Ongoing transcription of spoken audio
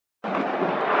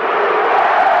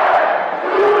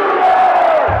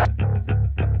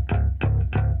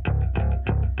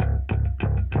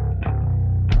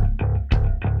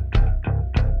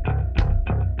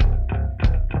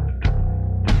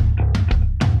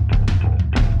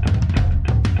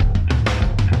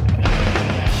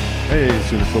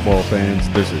Sooner football fans.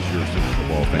 This is your Sooner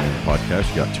football fan podcast.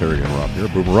 You got Terry and Rob here.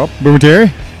 Boomer up. Boomer Terry.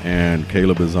 And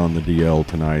Caleb is on the DL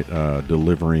tonight,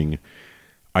 delivering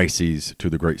ices to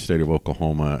the great state of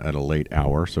Oklahoma at a late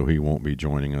hour, so he won't be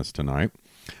joining us tonight.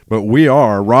 But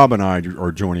Rob and I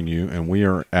are joining you, and we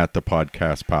are at the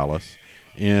Podcast Palace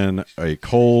in a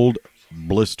cold,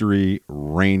 blistery,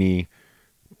 rainy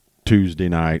Tuesday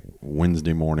night,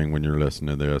 Wednesday morning when you're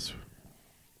listening to this.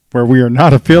 Where we are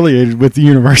not affiliated with the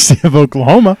University of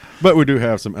Oklahoma. But we do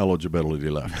have some eligibility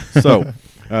left. So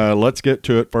let's get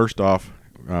to it. First off,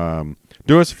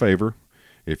 do us a favor.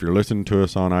 If you're listening to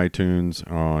us on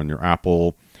iTunes, on your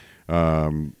Apple,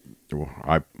 iPhone.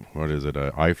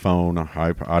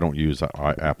 I don't use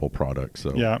Apple products.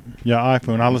 So Yeah,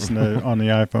 iPhone. I listen to on the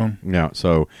iPhone. Yeah.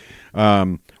 So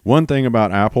one thing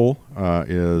about Apple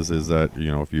is that,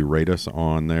 you know, if you rate us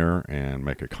on there and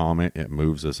make a comment, it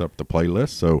moves us up the playlist.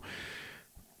 So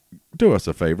do us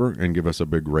a favor and give us a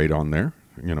big rate on there.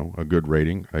 You know, a good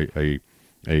rating, a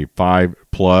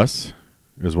 5+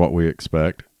 is what we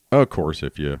expect. Of course,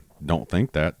 if you don't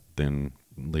think that, then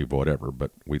leave whatever. But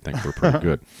we think we're pretty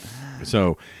good.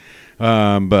 So,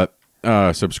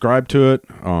 subscribe to it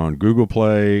on Google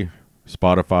Play,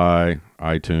 Spotify,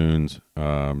 iTunes.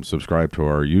 Subscribe to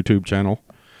our YouTube channel.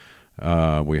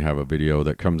 We have a video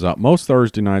that comes out most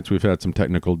Thursday nights. We've had some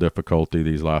technical difficulty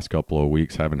these last couple of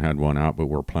weeks. Haven't had one out, but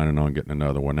we're planning on getting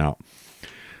another one out.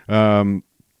 And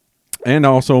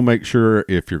also make sure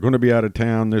if you're going to be out of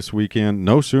town this weekend,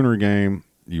 no Sooner game,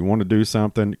 you want to do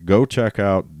something, go check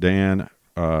out Dan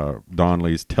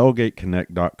Donley's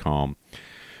tailgateconnect.com.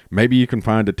 Maybe you can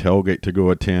find a tailgate to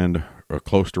go attend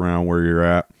close to around where you're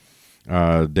at.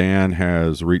 Dan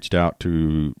has reached out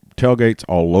to tailgates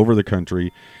all over the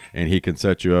country, and he can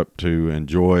set you up to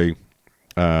enjoy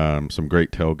some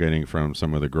great tailgating from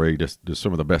some of the best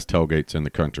tailgates in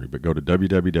the country. But go to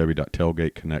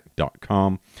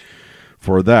www.tailgateconnect.com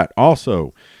for that.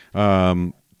 Also,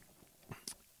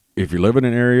 if you live in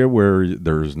an area where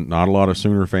there's not a lot of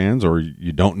Sooner fans, or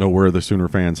you don't know where the Sooner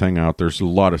fans hang out, there's a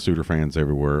lot of Sooner fans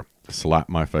everywhere. Slap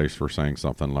my face for saying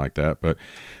something like that. But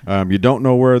you don't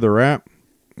know where they're at,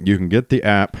 you can get the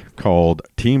app called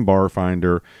Team Bar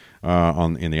Finder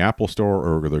in the Apple Store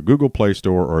or the Google Play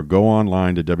Store, or go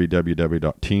online to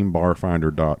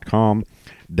www.teambarfinder.com.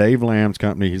 Dave Lamb's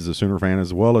company, he's a Sooner fan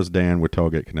as well as Dan with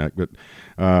Tailgate Connect, but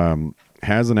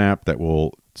has an app that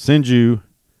will send you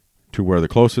to where the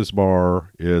closest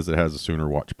bar is that has a Sooner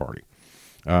watch party.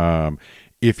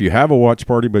 If you have a watch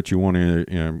party but you want to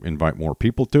invite more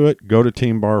people to it, go to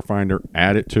Team Bar Finder,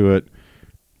 add it to it,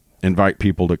 invite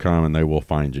people to come, and they will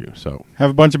find you. So have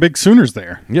a bunch of big Sooners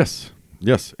there. Yes,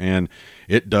 and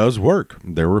it does work.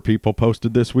 There were people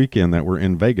posted this weekend that were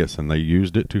in Vegas, and they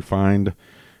used it to find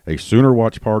a Sooner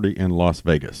watch party in Las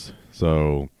Vegas.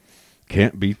 So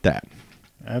can't beat that.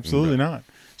 Absolutely not.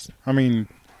 I mean,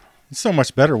 it's so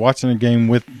much better watching a game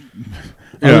with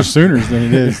other Sooners than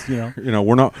it is, you know. You know,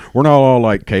 we're not all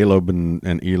like Caleb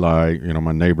and Eli, you know,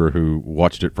 my neighbor who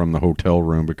watched it from the hotel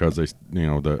room because they, you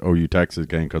know, the OU Texas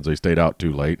game because they stayed out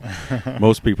too late.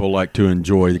 Most people like to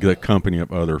enjoy the company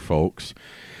of other folks.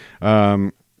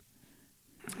 But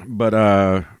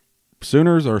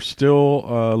Sooners are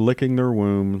still licking their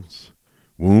wounds.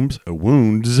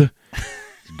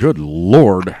 Good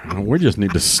Lord. We just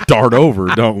need to start over,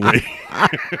 don't we?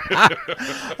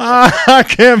 I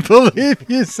can't believe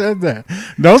you said that.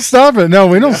 Don't stop it. No,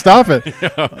 we don't stop it.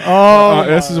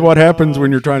 This is what happens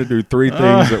when you're trying to do three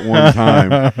things at one time.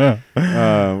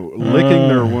 Licking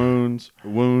their wounds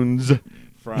from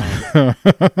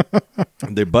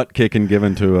the butt kicking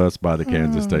given to us by the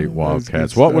Kansas State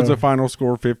Wildcats. What was the final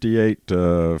score?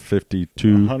 58-52?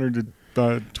 100-12.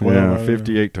 Yeah,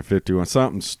 58-51.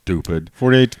 Something stupid.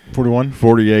 48-41.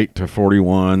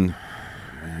 48-41.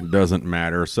 Doesn't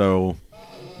matter. So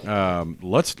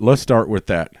let's start with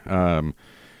that.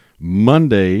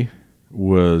 Monday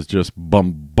was just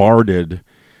bombarded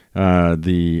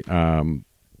the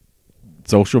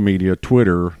social media,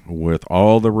 Twitter, with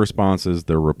all the responses,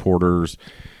 the reporters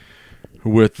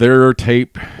with their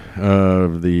tape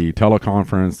of the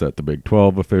teleconference that the Big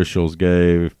 12 officials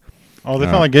gave. Oh, they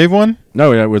finally gave one?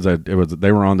 No, yeah,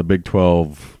 they were on the Big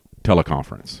 12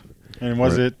 teleconference. And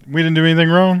was it, we didn't do anything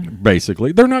wrong?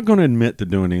 Basically. They're not going to admit to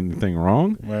doing anything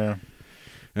wrong. Well,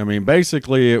 I mean,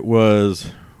 basically it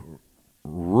was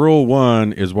Rule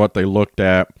 1 is what they looked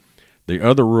at. The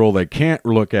other rule they can't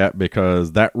look at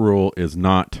because that rule is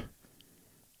not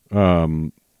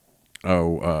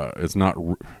it's not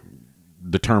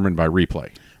determined by replay.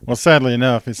 Well, sadly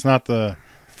enough, it's not the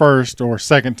first or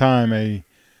second time a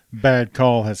bad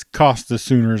call has cost the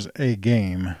Sooners a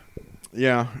game.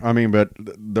 Yeah, I mean, but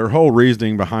their whole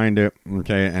reasoning behind it,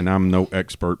 okay, and I'm no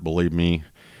expert, believe me.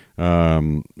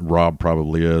 Rob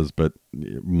probably is, but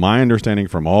my understanding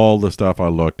from all the stuff I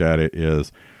looked at it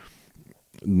is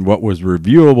what was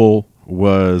reviewable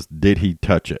was, did he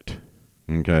touch it?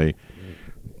 Okay.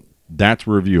 That's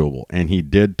reviewable, and he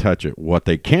did touch it. What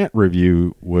they can't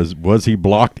review was he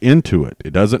blocked into it?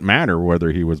 It doesn't matter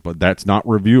whether he was, but that's not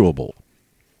reviewable.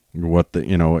 What the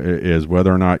is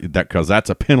whether or not that, because that's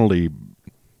a penalty,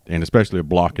 and especially a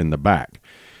block in the back.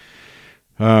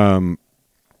 And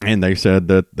they said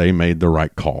that they made the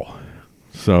right call.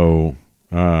 So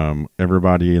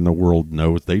everybody in the world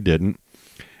knows they didn't,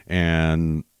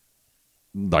 and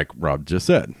like Rob just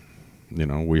said,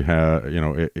 we have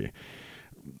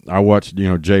I watched,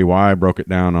 JY broke it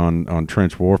down on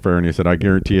trench warfare, and he said, I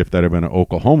guarantee if that had been an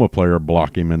Oklahoma player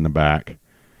block him in the back,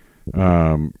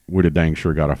 we'd have dang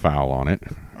sure got a foul on it.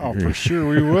 Oh, for sure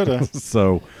we would have.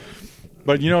 So,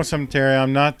 but something, Terry,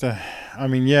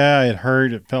 yeah, it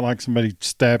hurt. It felt like somebody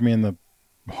stabbed me in the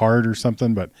heart or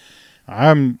something, but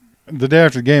the day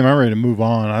after the game, I'm ready to move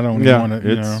on. I don't want to,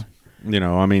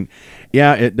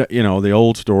 the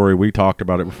old story, we talked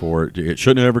about it before. It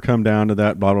shouldn't have ever come down to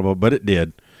that, blah, blah, blah, but it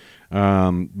did.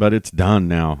 But it's done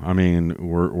now. I mean,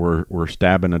 we're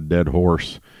stabbing a dead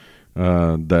horse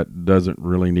that doesn't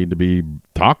really need to be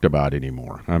talked about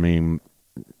anymore. I mean,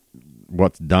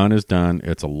 what's done is done.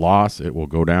 It's a loss. It will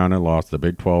go down in loss. The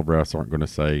Big 12 refs aren't going to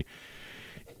say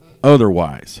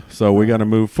otherwise. So we got to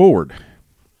move forward.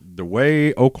 The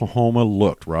way Oklahoma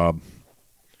looked, Rob,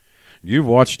 you've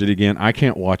watched it again. I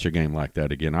can't watch a game like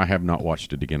that again. I have not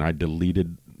watched it again. I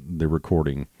deleted the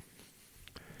recording.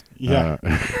 Yeah.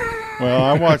 Well,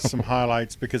 I watched some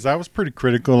highlights because I was pretty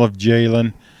critical of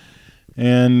Jalen,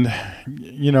 and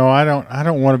I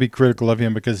don't want to be critical of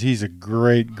him because he's a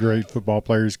great football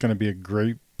player. He's going to be a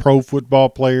great pro football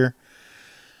player.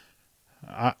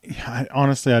 I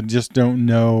honestly, I just don't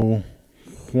know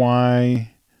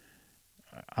why.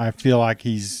 I feel like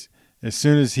he's as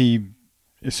soon as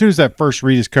that first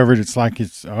read is covered, it's like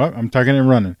I'm tucking and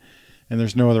running. And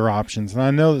there's no other options. And I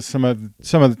know that some of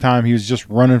the time he was just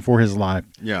running for his life.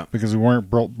 Yeah. Because we weren't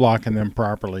blocking them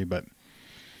properly. But,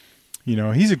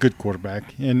 he's a good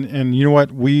quarterback. And you know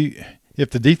what? If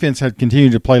the defense had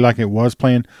continued to play like it was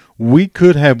playing, we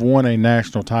could have won a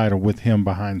national title with him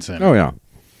behind center. Oh, yeah.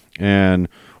 And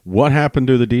what happened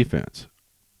to the defense?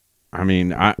 I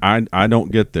mean, I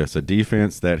don't get this. A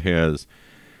defense that has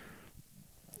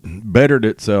bettered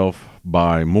itself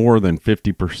by more than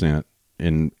 50%.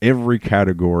 In every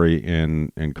category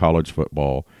in college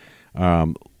football,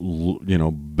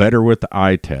 better with the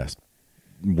eye test.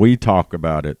 We talk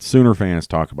about it. Sooner fans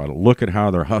talk about it. Look at how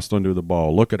they're hustling to the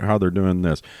ball. Look at how they're doing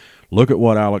this. Look at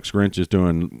what Alex Grinch is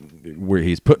doing, where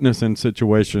he's putting us in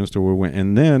situations to where we win.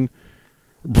 And then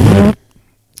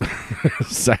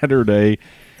Saturday.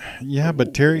 Yeah,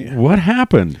 but Terry, what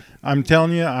happened? I'm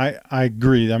telling you, I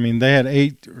agree. I mean, they had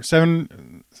 8 or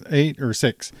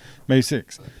 6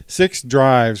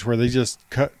 drives where they just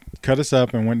cut us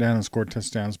up and went down and scored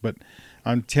touchdowns. But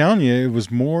I'm telling you, it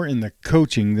was more in the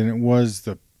coaching than it was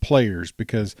the players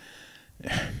because,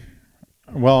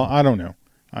 well, I don't know.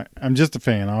 I'm just a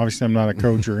fan. Obviously, I'm not a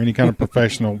coach or any kind of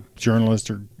professional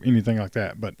journalist or anything like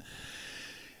that. But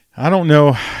I don't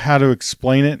know how to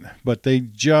explain it, but they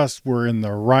just were in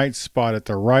the right spot at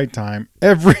the right time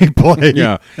every play.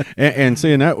 Yeah, and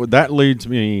seeing that leads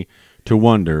me to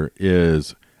wonder,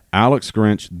 is Alex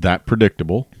Grinch that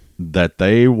predictable that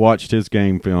they watched his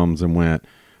game films and went,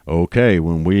 okay,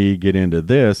 when we get into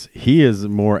this, he is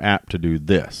more apt to do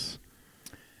this.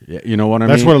 You know what I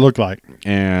mean? That's what it looked like.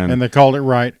 And they called it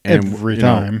right every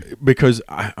time. Because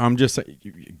I'm just saying,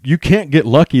 you can't get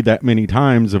lucky that many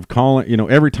times of calling,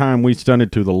 every time we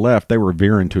stunted to the left, they were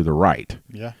veering to the right.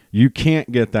 Yeah. You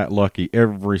can't get that lucky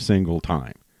every single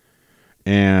time.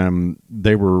 And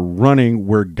they were running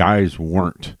where guys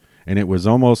weren't. And it was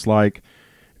almost like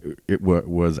it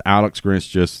was Alex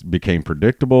Grinch just became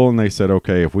predictable, and they said,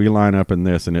 okay, if we line up in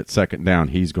this and it's second down,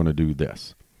 he's going to do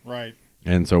this. Right.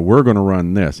 And so we're going to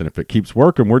run this. And if it keeps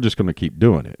working, we're just going to keep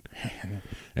doing it.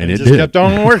 And it just kept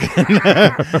on working.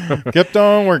 Kept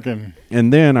on working.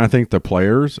 And then I think the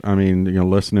players,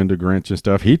 listening to Grinch and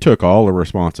stuff, he took all the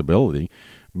responsibility.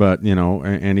 But,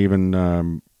 and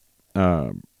even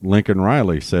Lincoln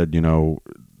Riley said, they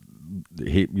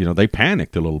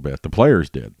panicked a little bit. The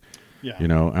players did. Yeah.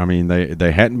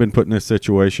 They hadn't been put in this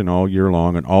situation all year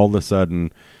long, and all of a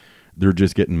sudden they're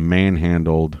just getting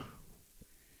manhandled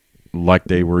like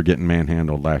they were getting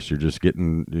manhandled last year, just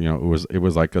getting, it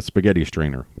was like a spaghetti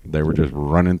strainer. They were just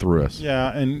running through us.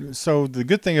 Yeah, and so the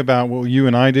good thing about what you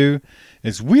and I do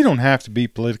is we don't have to be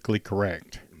politically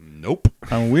correct. Nope.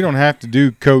 I mean, we don't have to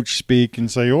do coach speak and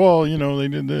say, well, they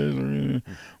did this.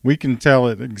 We can tell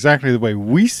it exactly the way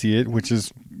we see it, which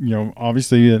is,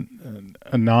 obviously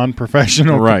a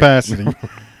non-professional capacity.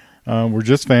 We're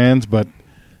just fans, but,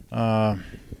 I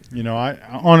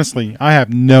honestly, I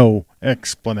have no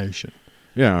explanation.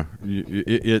 Yeah,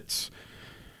 it's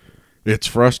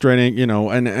frustrating,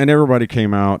 and everybody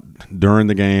came out during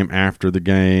the game, after the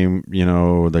game,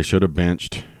 they should have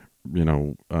benched,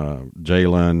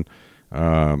 Jalen,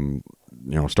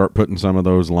 start putting some of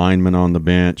those linemen on the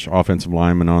bench, offensive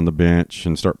linemen on the bench,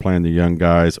 and start playing the young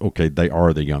guys. Okay, they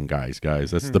are the young guys.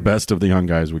 That's the best of the young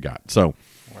guys we got. So,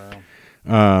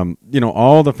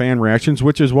 all the fan reactions,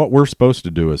 which is what we're supposed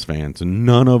to do as fans, and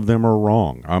none of them are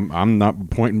wrong. I'm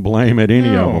not pointing blame at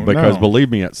any of them, because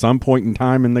believe me, at some point in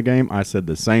time in the game, I said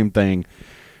the same thing.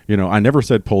 I never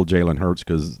said pull Jalen Hurts,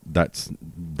 because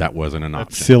that wasn't an option.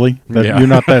 That's silly. You're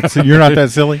not that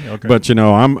silly. Okay. But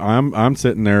I'm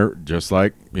sitting there just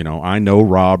like, I know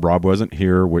Rob wasn't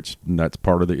here, which that's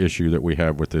part of the issue that we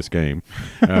have with this game.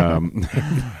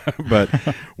 But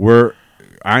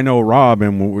I know Rob,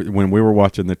 and when we were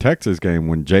watching the Texas game,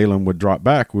 when Jalen would drop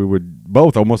back, we would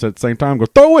both almost at the same time go,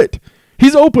 throw it.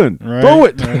 He's open. Right, throw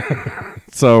it. Right.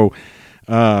 So,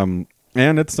 and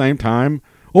at the same time,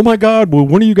 oh my God, well,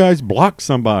 one of you guys block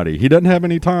somebody. He doesn't have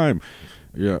any time.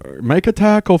 Yeah, make a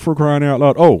tackle, for crying out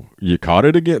loud. Oh, you caught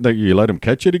it again. You let him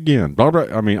catch it again. Blah, blah.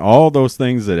 I mean, all those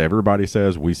things that everybody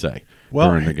says, we say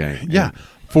during the game. Yeah,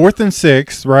 4th and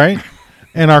 6, right?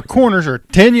 And our corners are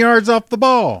 10 yards off the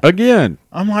ball. Again.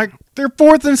 I'm like, they're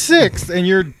 4th and 6, and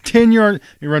you're 10 yards.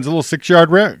 He runs a little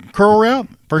 6-yard curl route,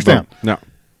 first down. No.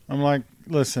 I'm like,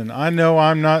 listen, I know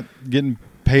I'm not getting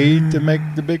paid to make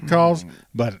the big calls,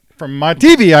 but from my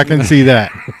TV, I can see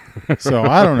that. So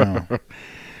I don't know.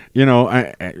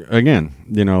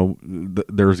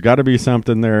 There's got to be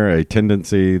something there, a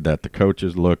tendency that the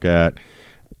coaches look at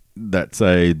that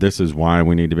say this is why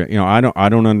we need to be. I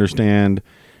don't understand.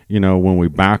 When we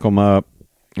back them up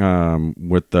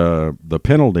with the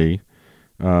penalty,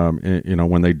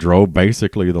 when they drove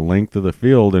basically the length of the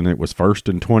field, and it was 1st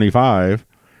and 25,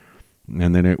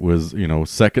 and then it was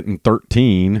 2nd and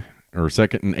 13. Or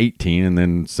 2nd and 18, and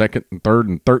then 2nd and 3rd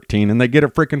and 13, and they get a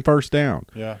freaking first down.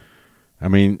 Yeah. I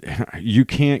mean, you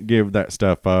can't give that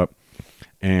stuff up,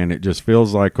 and it just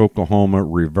feels like Oklahoma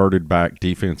reverted back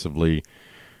defensively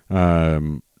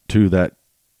to that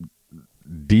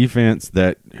defense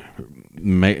that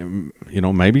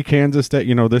maybe Kansas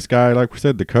State. This guy, like we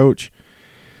said, the coach.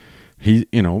 He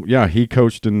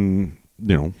coached in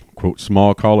quote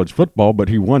small college football, but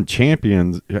he won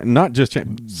champions, not just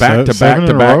back to back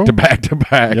to back to back to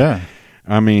back. Yeah.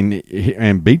 I mean,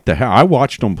 and beat the hell. I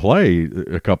watched them play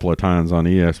a couple of times on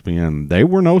ESPN. They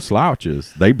were no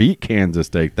slouches. They beat Kansas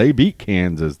State. They beat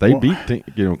Kansas. They beat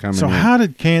coming. So how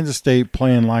did Kansas State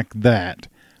playing like that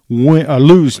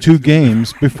lose 2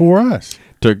 games before us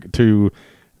to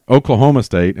Oklahoma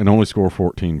State and only score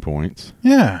 14 points?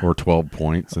 Yeah, or 12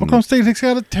 points. And Oklahoma State's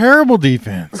got a terrible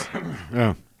defense.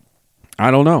 Yeah, I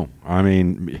don't know. I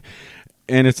mean.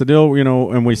 And it's a deal,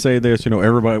 and we say this,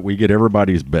 we get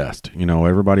everybody's best.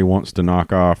 Everybody wants to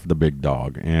knock off the big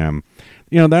dog. And,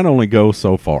 that only goes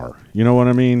so far. You know what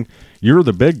I mean? You're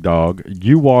the big dog.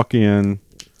 You walk in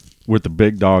with the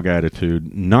big dog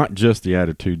attitude, not just the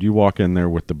attitude. You walk in there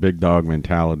with the big dog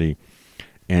mentality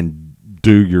and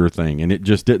do your thing. And it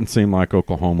just didn't seem like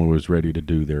Oklahoma was ready to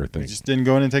do their thing. They just didn't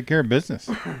go in and take care of business.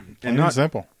 And not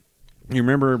simple. You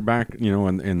remember back,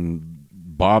 in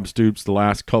Bob Stoops the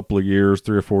last couple of years,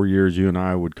 3 or 4 years, you and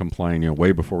I would complain,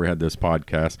 way before we had this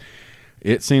podcast.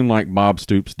 It seemed like Bob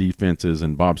Stoops defenses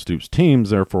and Bob Stoops teams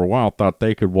there for a while thought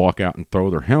they could walk out and throw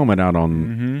their helmet out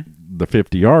on the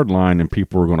 50-yard line and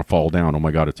people were going to fall down. Oh, my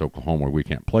God, it's Oklahoma. We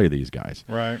can't play these guys.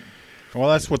 Right. Well,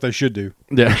 that's what they should do.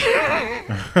 Yeah.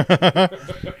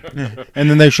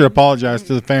 And then they should apologize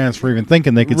to the fans for even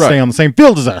thinking they could stay on the same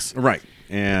field as us. Right.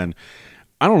 And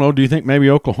I don't know. Do you think maybe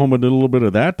Oklahoma did a little bit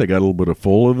of that? They got a little bit of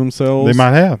full of themselves. They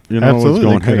might have. Absolutely. It's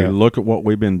going, hey, look at what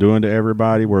we've been doing to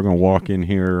everybody. We're going to walk in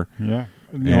here. Yeah.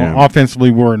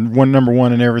 Offensively, we're number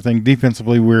one in everything.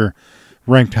 Defensively, we're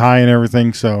ranked high in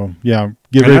everything. So, yeah,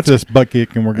 get rid of this butt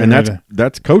kick, and we're going to.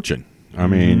 That's coaching. I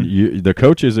mean, the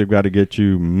coaches have got to get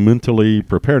you mentally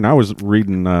prepared. And I was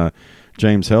reading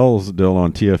James Hell's deal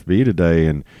on TFB today,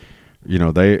 and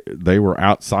they were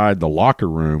outside the locker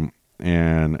room.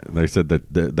 And they said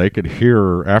that they could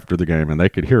hear after the game, and they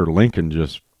could hear Lincoln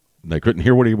they couldn't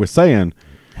hear what he was saying,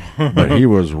 but he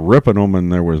was ripping them,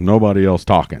 and there was nobody else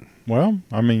talking. Well,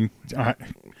 I mean,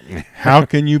 how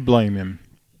can you blame him?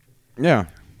 Yeah,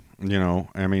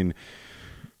 I mean,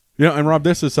 and Rob,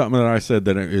 this is something that I said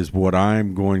that is what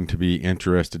I'm going to be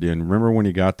interested in. Remember when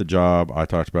he got the job, I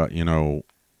talked about,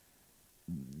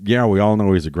 yeah, we all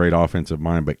know he's a great offensive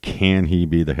mind, but can he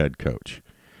be the head coach?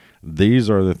 These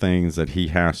are the things that he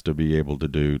has to be able to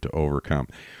do to overcome.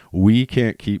 We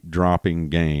can't keep dropping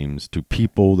games to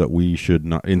people that we should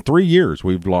not. In 3 years,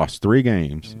 we've lost 3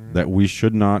 games that we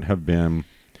should not have been.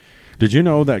 Did you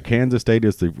know that Kansas State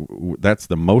that's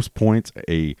the most points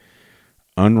a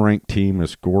unranked team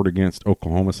has scored against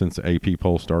Oklahoma since the AP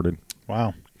poll started?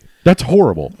 Wow. That's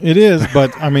horrible. It is,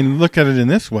 but, I mean, look at it in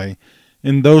this way.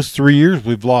 In those 3 years,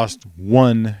 we've lost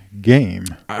 1 game.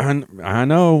 I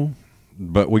know,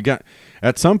 but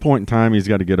at some point in time, he's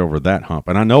got to get over that hump.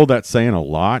 And I know that's saying a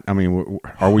lot. I mean,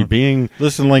 are we being –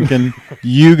 Listen, Lincoln,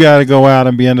 you got to go out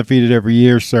and be undefeated every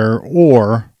year, sir,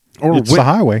 or it's the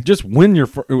highway. Just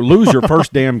lose your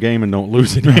first damn game and don't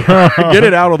lose it. Get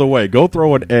it out of the way. Go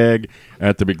throw an egg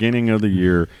at the beginning of the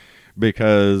year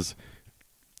because –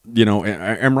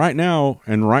 and right now,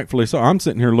 and rightfully so, I'm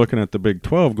sitting here looking at the Big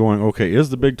 12 going, okay,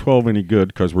 is the Big 12 any good?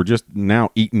 Because we're just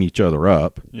now eating each other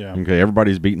up. Yeah. Okay,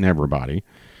 everybody's beating everybody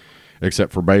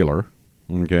except for Baylor.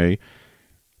 Okay.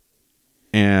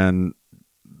 And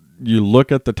you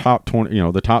look at the top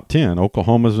 20, the top 10.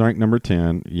 Oklahoma's ranked number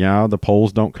 10. Yeah, the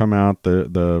polls don't come out.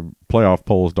 The playoff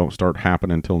polls don't start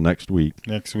happening until next week.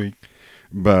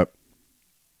 But,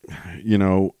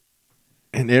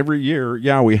 and every year,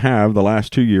 we have the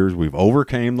last 2 years, we've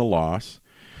overcame the loss,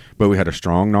 but we had a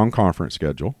strong non-conference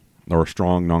schedule or a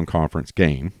strong non-conference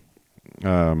game.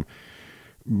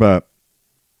 But,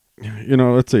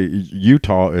 let's see,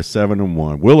 Utah is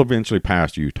 7-1. We'll eventually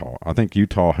pass Utah. I think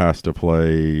Utah has to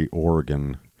play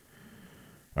Oregon,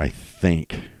 I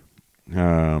think.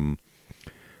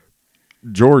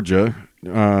 Georgia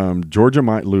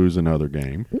might lose another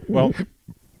game. Well,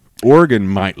 Oregon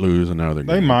might lose another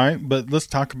game. They might, but let's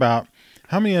talk about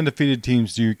how many undefeated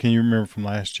teams can you remember from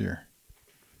last year?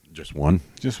 Just one.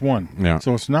 Just one. Yeah.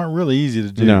 So it's not really easy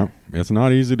to do. No, it's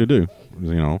not easy to do,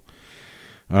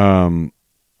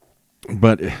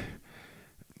 But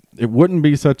it wouldn't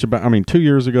be such a 2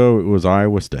 years ago it was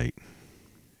Iowa State.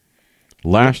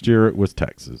 Last year it was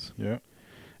Texas. Yeah.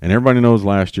 And everybody knows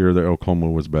last year that Oklahoma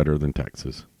was better than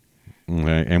Texas.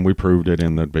 Okay? And we proved it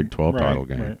in the Big 12 title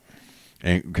game. Right.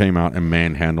 And came out and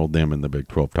manhandled them in the Big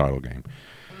 12 title game.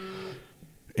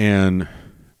 And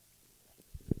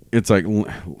it's like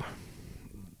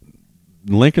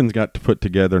Lincoln's got to put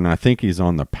together, and I think he's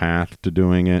on the path to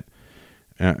doing it.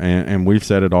 And we've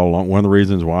said it all along. One of the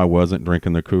reasons why I wasn't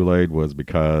drinking the Kool-Aid was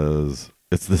because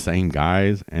it's the same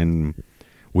guys, and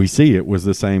we see it was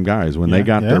the same guys. When they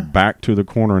got their back to the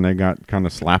corner and they got kind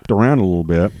of slapped around a little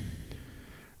bit,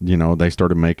 they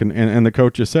started making – and the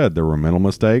coaches said there were mental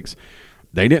mistakes.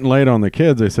 They didn't lay it on the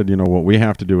kids. They said, what we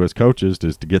have to do as coaches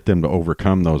is to get them to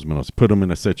overcome those mental, put them in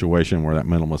a situation where that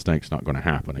mental mistake's not going to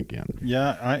happen again.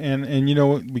 Yeah, and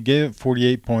we gave it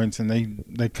 48 points, and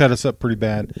they cut us up pretty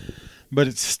bad. But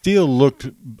it still looked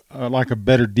like a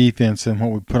better defense than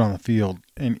what we put on the field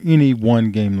in any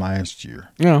one game last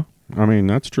year. Yeah,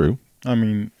 that's true. At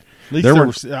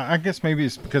least I guess maybe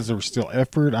it's because there was still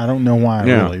effort. I don't know why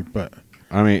really, but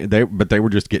they were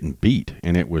just getting beat,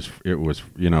 and it was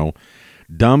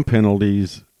dumb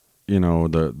penalties,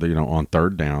 on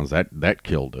third downs that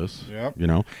killed us. Yep.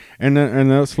 And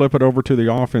let's flip it over to the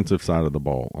offensive side of the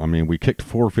ball. We kicked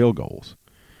 4 field goals.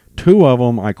 2 of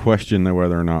them, I question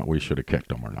whether or not we should have kicked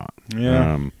them or not.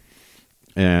 Yeah.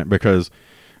 And because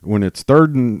when it's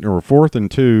 4th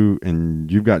and 2, and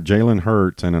you've got Jalen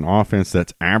Hurts and an offense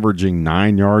that's averaging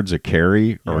 9 yards a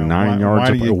carry or 9 yards.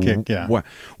 Why do you kick? Yeah.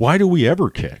 Why do we ever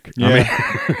kick? Yeah.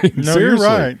 No, seriously. you're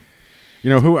right.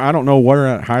 Who I don't know where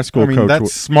at high school coach.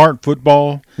 That's smart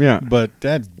football. Yeah. But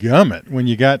that's gummit when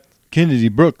you got Kennedy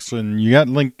Brooks and you got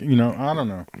Link. I don't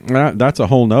know. That's a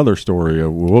whole nother story.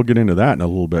 We'll get into that in a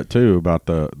little bit too about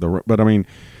but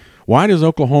why does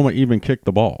Oklahoma even kick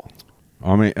the ball?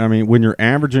 When you're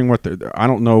averaging I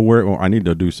don't know where. Well, I need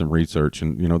to do some research.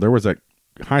 And there was that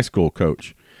high school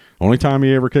coach. Only time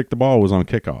he ever kicked the ball was on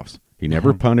kickoffs. He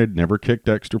never punted, never kicked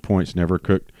extra points, never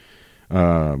cooked.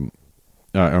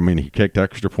 He kicked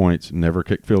extra points, never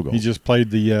kicked field goals. He just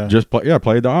played the played the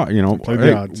played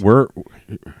the odds.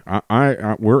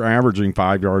 We're averaging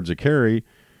 5 yards a carry,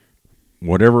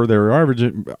 whatever they're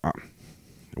averaging.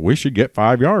 We should get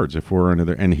 5 yards if we're under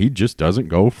there, and he just doesn't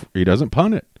go. He doesn't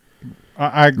punt it.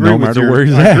 I agree no with matter where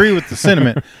he's I at. agree with the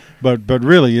sentiment, but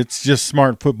really, it's just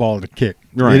smart football to kick.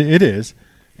 Right. It is.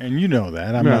 And you know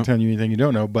that. I'm not telling you anything you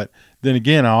don't know. But then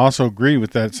again, I also agree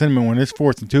with that sentiment. When it's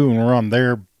 4th and 2 and we're on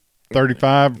their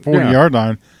 35, 40-yard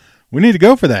line, we need to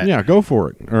go for that. Yeah, go for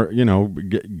it. Or,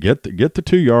 get the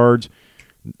 2 yards,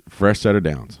 fresh set of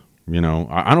downs.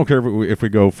 I don't care if we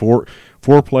go four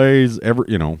plays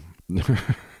every,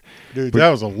 Dude, that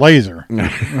was a laser.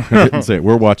 I didn't say it.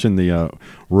 We're watching the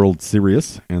World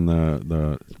Series, and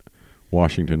the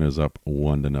Washington is up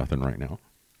 1-0 right now.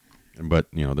 But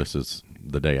this is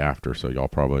the day after, so y'all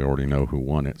probably already know who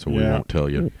won it, so we won't tell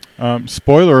you.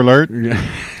 Spoiler alert. Yeah.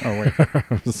 Oh wait.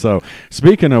 So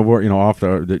speaking of off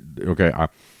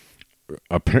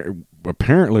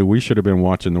apparently we should have been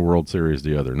watching the World Series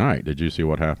the other night. Did you see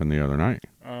what happened the other night?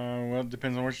 Well, it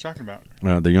depends on what you're talking about.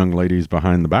 The young ladies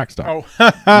behind the backstop. Oh,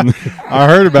 I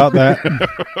heard about that.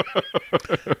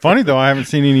 Funny though, I haven't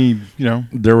seen any.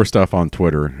 There was stuff on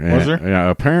Twitter. Was there? Yeah,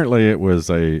 apparently it was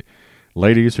a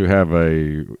ladies who have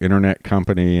a internet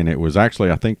company, and it was actually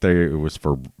it was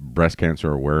for breast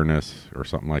cancer awareness or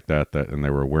something like that. And they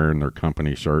were wearing their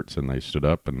company shirts, and they stood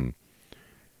up and.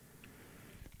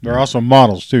 They're also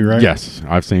models too, right? Yes,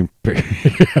 I've seen.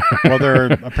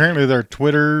 Well, apparently their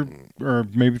Twitter or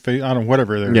maybe I don't know,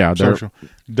 whatever their social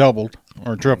doubled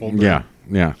or tripled. Yeah.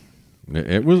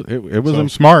 It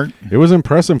was smart. It was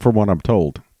impressive for what I'm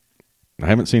told. I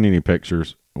haven't seen any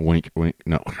pictures. Wink, wink.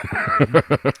 No.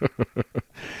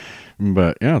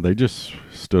 But yeah, they just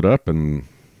stood up and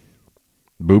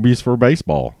boobies for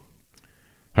baseball.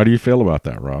 How do you feel about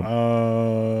that,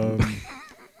 Rob?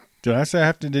 Did I say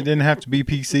it didn't have to be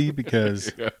PC?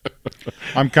 Because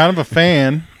I'm kind of a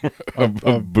fan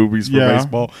of boobies for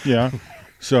baseball. Yeah.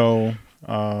 So,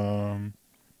 I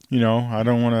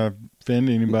don't want to offend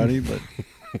anybody, but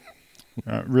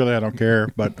really I don't care.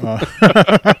 But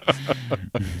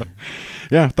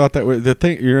yeah, I thought that was the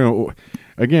thing.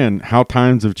 Again, how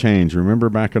times have changed. Remember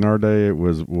back in our day, it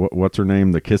was what's her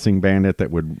name, the kissing bandit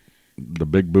the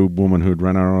big boob woman who'd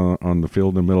run out on the field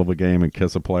in the middle of a game and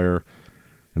kiss a player.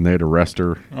 And they'd arrest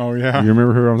her. Oh, yeah. You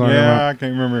remember who I'm talking about? Yeah, I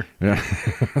can't remember. Yeah.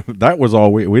 That was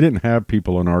all. We didn't have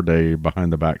people in our day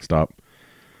behind the backstop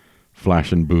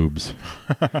flashing boobs.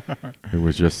 It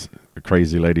was just a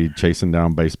crazy lady chasing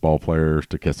down baseball players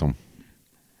to kiss them.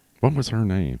 What was her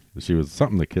name? She was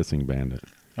something the kissing bandit.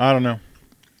 I don't know.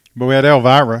 But we had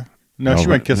Elvira. No, she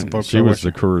wasn't kissing folks. She was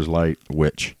the Coors Light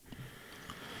witch.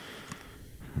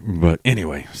 But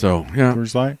anyway, so, yeah.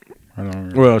 Coors Light? I don't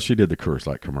remember. Well, she did the Coors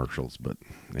Light commercials, but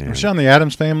was she on the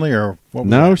Addams Family or what?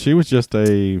 No, she was just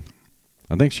I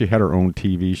think she had her own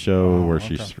TV show where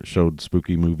she showed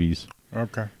spooky movies.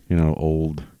 Okay.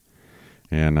 Old,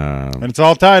 and it's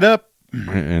all tied up.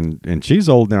 And she's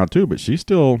old now too, but she's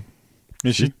still.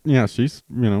 Is she? Yeah, she's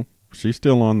she's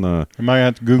still on the. I might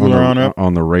have to Google her up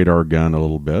on the radar gun a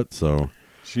little bit. So.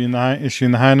 Is she in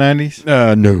the high 90s?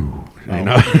 No.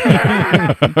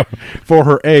 Oh. For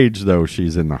her age, though,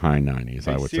 she's in the high 90s,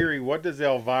 I would Siri, say. What does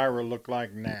Elvira look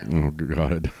like now? Oh,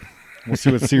 God. We'll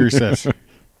see what Siri says.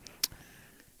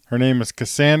 Her name is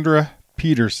Cassandra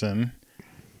Peterson.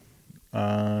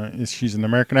 She's an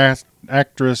American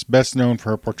actress, best known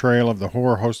for her portrayal of the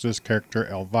horror hostess character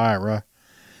Elvira,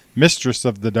 Mistress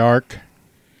of the Dark.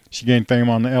 She gained fame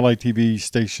on the LA TV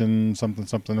station,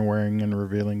 something wearing and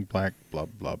revealing black, blah,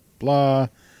 blah, blah.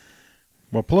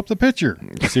 Well, pull up the picture,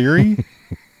 Siri.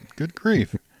 Good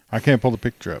grief. I can't pull the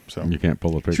picture up. So you can't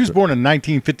pull the picture. She was born in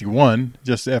 1951,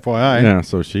 just FYI. Yeah,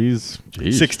 so she's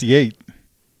 68.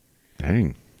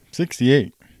 Dang.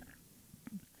 68.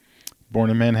 Born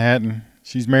in Manhattan.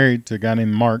 She's married to a guy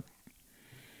named Mark.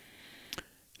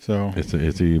 So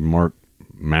is he Mark,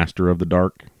 Master of the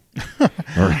Dark?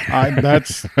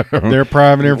 That's their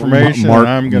private information. Mark,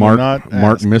 I'm going to not ask.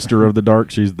 Mark, Mister of the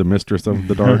Dark. She's the Mistress of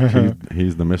the Dark.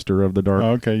 He's the Mister of the Dark.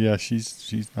 Okay, yeah,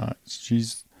 she's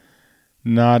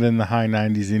not in the high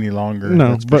 90s any longer.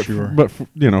 No, that's for sure. But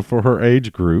for her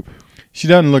age group, she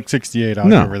doesn't look 68. I'll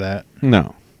give her that.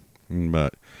 No,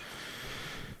 but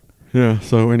yeah.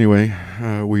 So anyway,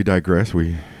 we digress.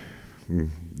 We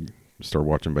start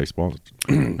watching baseball.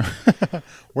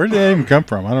 Where did that even come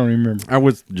from? I don't even remember. I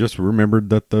was just remembered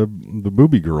that the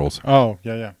booby girls. Oh,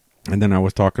 yeah. And then I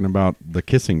was talking about the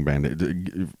kissing bandit.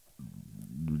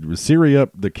 Siri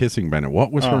up the kissing bandit.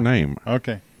 What was her name?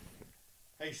 Okay.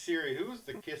 Hey Siri, who's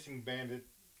the kissing bandit?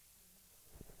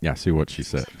 Yeah, see what she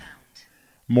said.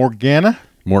 Morgana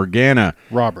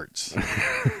Roberts.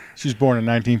 She was born in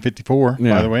 1954,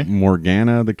 by the way.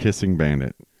 Morgana the kissing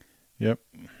bandit. Yep.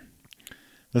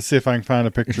 Let's see if I can find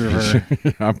a picture of her.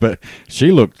 I bet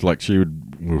she looked like she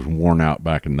was worn out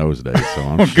back in those days. So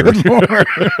I'm sure. Good Lord.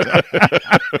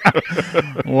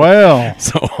 Well.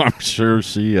 So I'm sure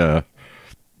she.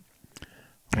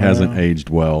 Hasn't aged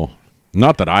well.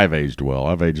 Not that I've aged well.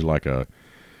 I've aged like a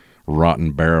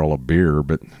rotten barrel of beer,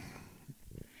 but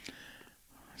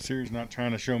Siri's not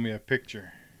trying to show me a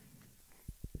picture.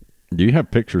 do you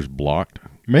have pictures blocked?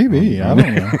 Maybe. I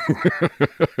don't know.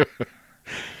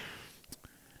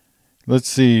 Let's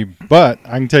see. But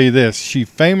I can tell you this. She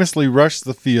famously rushed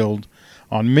the field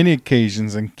on many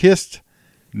occasions and kissed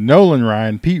Nolan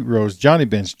Ryan, Pete Rose, Johnny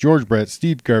Bench, George Brett,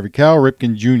 Steve Garvey, Cal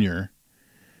Ripken Jr.,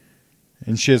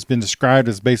 and she has been described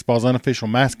as baseball's unofficial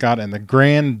mascot and the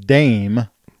Grand Dame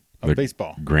of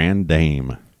baseball. Grand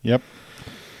Dame. Yep.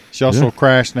 She also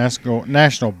crashed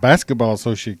National Basketball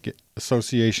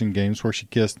Association games where she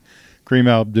kissed Kareem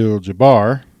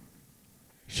Abdul-Jabbar.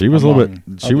 She was a little bit.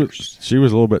 others. She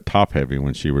was a little bit top heavy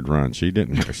when she would run. She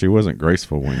didn't. She wasn't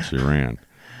graceful when she ran.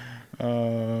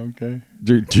 Okay.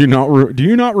 Do you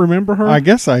not remember her? I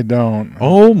guess I don't.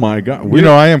 Oh my God!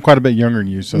 I am quite a bit younger than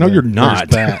you. So No, you're not.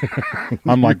 That.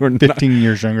 I'm like You're 15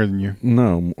 years younger than you.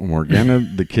 No, Morgana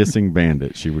the Kissing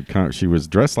Bandit. She was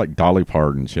dressed like Dolly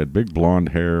Parton. She had big blonde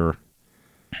hair.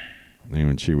 And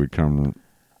when she would come,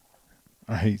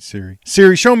 I hate Siri.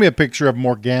 Siri, show me a picture of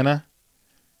Morgana.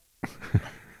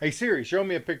 Hey Siri, show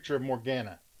me a picture of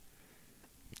Morgana.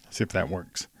 See if that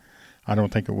works. I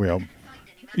don't think it will.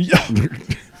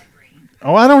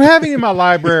 Oh, I don't have any in my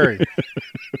library.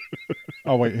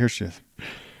 Oh wait, here she is.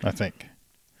 I think.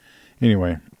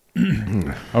 Anyway.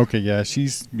 Okay, yeah,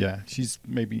 she's like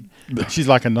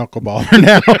a knuckleballer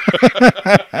now.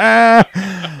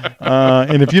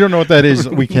 And if you don't know what that is,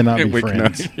 we cannot be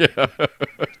friends.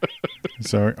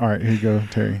 So, all right, here you go,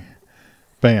 Terry.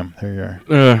 Bam, there you are.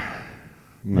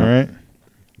 No. All right.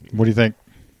 What do you think?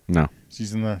 No.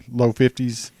 She's in the low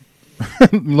 50s,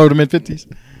 low to mid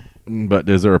 50s. But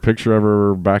is there a picture of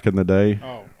her back in the day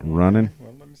running?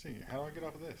 Well, let me see. How do I get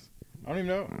off of this? I don't even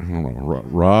know. I don't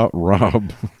know.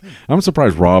 Rob. I'm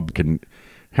surprised Rob can.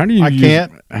 How do you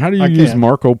use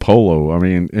Marco Polo? I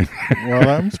mean, well,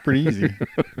 that was pretty easy.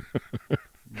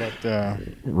 But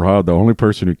Rob, the only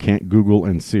person who can't Google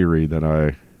and Siri that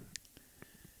I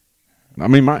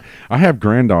have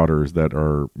granddaughters that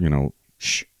are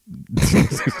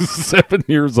 7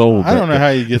 years old. I don't know how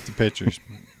you get the pictures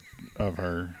of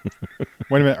her.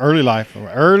 Wait a minute. Early life.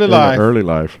 Early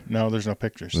life. No, there's no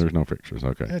pictures. There's no pictures.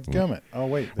 Okay. Dadgummit. Oh,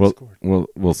 wait.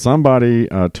 Well, somebody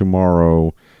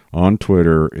tomorrow on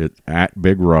Twitter, it's at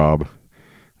Big Rob,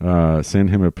 send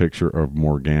him a picture of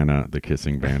Morgana, the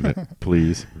Kissing Bandit,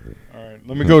 please. All right.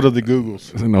 Let me go to the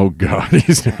Googles. Oh, God.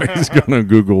 He's going to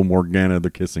Google Morgana, the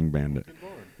Kissing Bandit. Good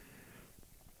Lord.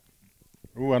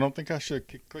 Ooh, I don't think I should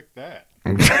click that.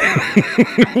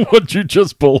 What'd you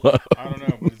just pull up? I don't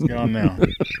know, but it's gone now. Oh,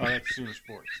 that's Sooner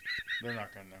Sports. They're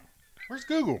not going to know. Where's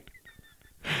Google?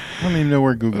 I don't even know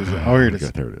where Google's at. Oh, here it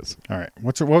is. There it is. All right.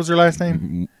 What was her last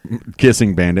name?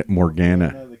 Kissing Bandit,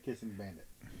 Morgana. The Kissing Bandit.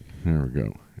 There we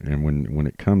go. And when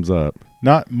it comes up.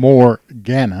 Not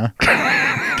Morgana.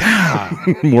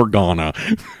 God. Morgana.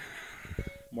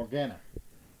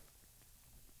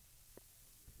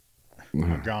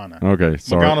 Morgana. Okay,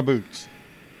 sorry. Morgana Boots.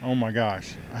 Oh my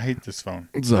gosh, I hate this phone.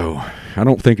 So I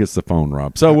don't think it's the phone,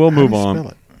 Rob. So we'll move on.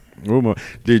 Spell it? We'll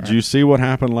move. Did you see what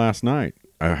happened last night?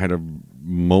 I had a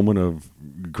moment of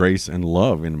grace and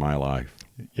love in my life.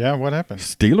 Yeah, what happened?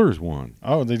 Steelers won.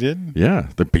 Oh, they did? Yeah,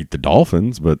 they beat the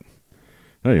Dolphins, but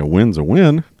hey, a win's a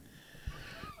win.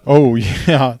 Oh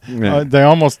yeah, they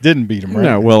almost didn't beat them, right?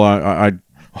 Yeah, well, I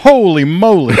holy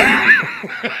moly.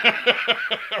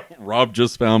 Rob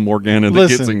just found Morgana the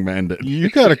Kissing Bandit. You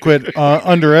got to quit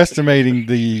underestimating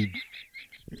the.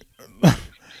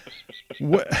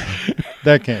 What?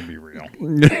 That can't be real.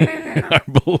 I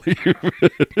believe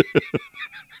it.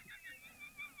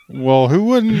 Well, who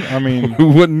wouldn't? I mean, who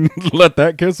wouldn't let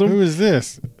that kiss him? Who is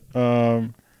this? All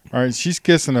right, she's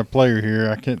kissing a player here.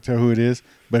 I can't tell who it is,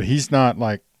 but he's not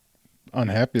like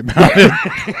unhappy about it.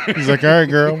 He's like, "All right,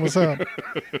 girl, what's up?"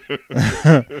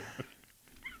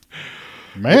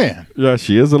 Man. Yeah,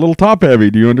 she is a little top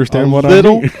heavy. Do you understand what I mean? A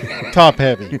little top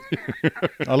heavy.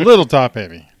 A little top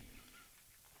heavy.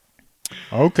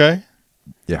 Okay.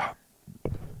 Yeah.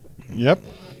 Yep.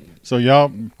 So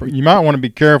y'all, you might want to be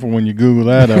careful when you Google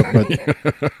that up. But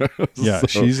yeah,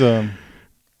 she's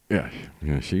yeah,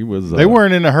 she was. They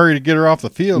weren't in a hurry to get her off the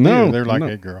field. No, either. They're like, no.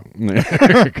 "Hey, girl,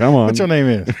 come on." What's your name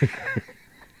is?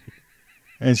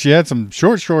 And she had some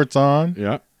short shorts on.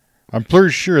 Yeah. I'm pretty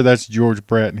sure that's George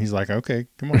Brett, and he's like, "Okay,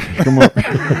 come on, come on."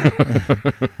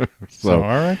 So all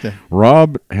right then.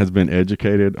 Rob has been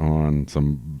educated on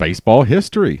some baseball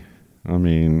history. I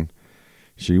mean,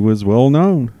 she was well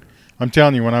known. I'm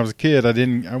telling you, when I was a kid,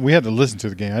 we had to listen to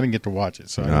the game. I didn't get to watch it.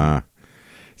 So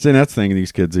See, that's the thing.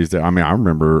 These kids these days. I mean, I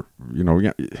remember.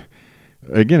 Yeah.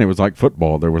 Again, it was like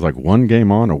football. There was like one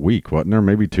game on a week, wasn't there?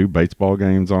 Maybe 2 baseball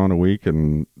games on a week.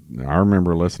 And I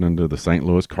remember listening to the St.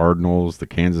 Louis Cardinals, the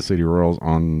Kansas City Royals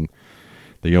on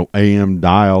the old AM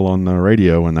dial on the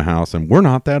radio in the house. And we're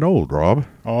not that old, Rob.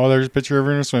 Oh, there's a picture of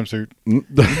her in a swimsuit. You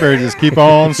better just keep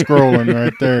on scrolling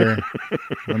right there.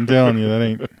 I'm telling you, that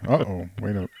ain't. Uh-oh.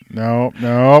 Wait a No.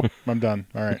 I'm done.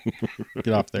 All right.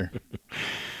 Get off there.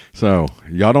 So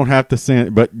y'all don't have to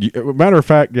send, but matter of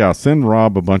fact, yeah, send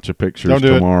Rob a bunch of pictures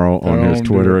tomorrow on his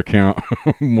Twitter account,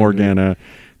 Morgana,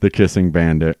 the Kissing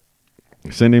Bandit.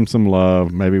 Send him some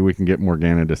love. Maybe we can get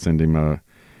Morgana to send him a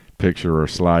picture or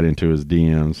slide into his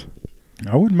DMs.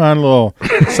 I wouldn't mind a little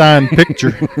signed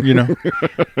picture,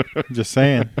 Just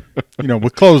saying,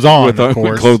 with clothes on, of course.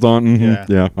 With clothes on,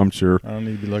 yeah, I'm sure. I don't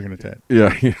need to be looking at that.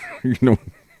 Yeah,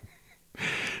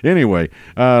 Anyway,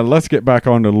 let's get back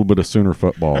on to a little bit of Sooner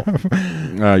football.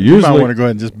 You might want to go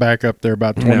ahead and just back up there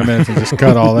about 20 minutes and just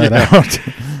cut all that out.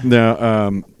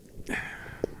 Now,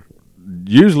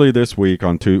 usually this week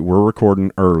we're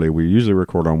recording early. We usually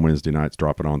record on Wednesday nights,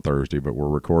 dropping on Thursday, but we're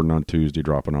recording on Tuesday,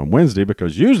 dropping on Wednesday,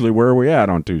 because usually where are we at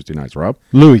on Tuesday nights, Rob?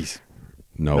 Louis.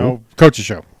 No. Coach's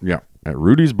show. Yeah, at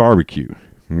Rudy's Barbecue.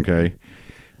 Okay.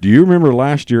 Do you remember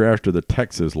last year after the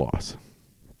Texas loss?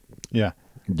 Yeah.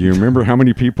 Do you remember how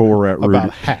many people were at Rudy's?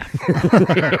 About half.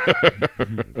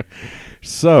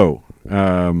 So,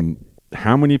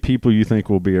 how many people you think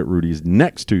will be at Rudy's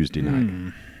next Tuesday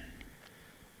night?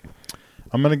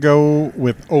 I'm going to go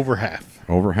with over half.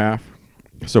 Over half?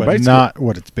 So but basically, not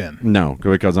what it's been. No,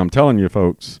 because I'm telling you,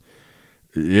 folks,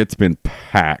 it's been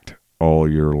packed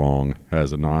all year long,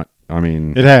 has it not? I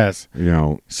mean, it has.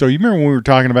 So you remember when we were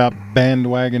talking about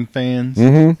bandwagon fans?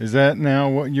 Mm-hmm. Is that now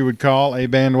what you would call a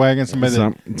bandwagon? Somebody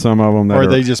some of them that or are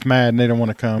they just mad and they don't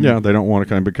want to come? Yeah, they don't want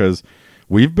to come because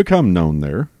we've become known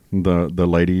there. The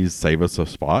ladies save us a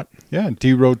spot. Yeah,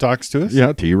 T-Row talks to us.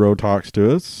 Yeah, T-Row talks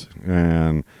to us,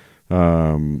 and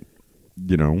Coach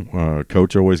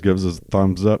always gives us a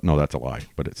thumbs up. No, that's a lie,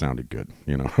 but it sounded good.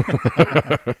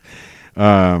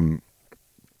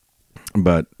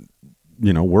 But.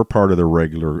 We're part of the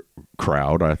regular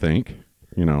crowd, I think,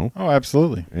 Oh,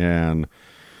 absolutely.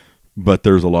 But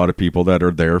there's a lot of people that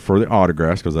are there for the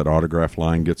autographs because that autograph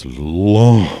line gets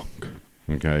long.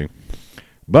 Okay.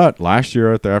 But last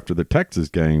year after the Texas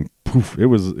game, poof, it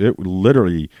was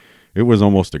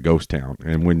almost a ghost town.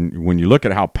 And when you look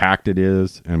at how packed it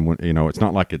is, and when, it's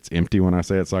not like it's empty when I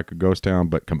say it's like a ghost town,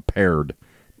 but compared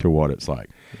to what it's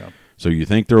like. Yeah. So you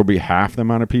think there will be half the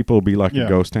amount of people will be like a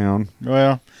ghost town?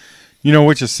 Well,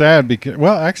 which is sad because,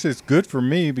 actually it's good for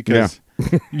me because,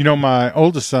 my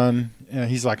oldest son,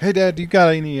 he's like, hey, Dad, do you got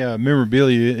any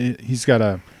memorabilia? He's got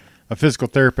a physical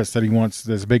therapist that he wants,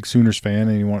 that's a big Sooners fan,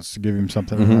 and he wants to give him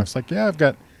something. Mm-hmm. And I was like, yeah, I've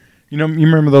got, you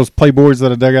remember those playboards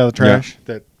that I dug out of the trash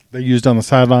that they used on the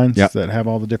sidelines that have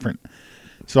all the different.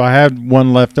 So I had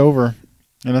one left over,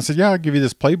 and I said, yeah, I'll give you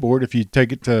this playboard if you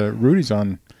take it to Rudy's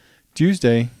on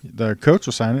Tuesday. The coach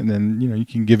will sign it, and then you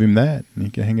can give him that, and he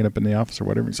can hang it up in the office or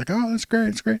whatever. He's like, "Oh, that's great,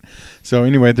 that's great." So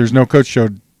anyway, there's no coach show,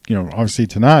 obviously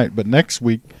tonight, but next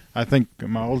week I think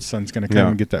my oldest son's going to come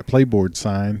and get that playboard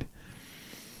signed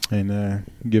and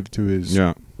give it to his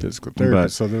physical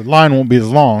therapist. So the line won't be as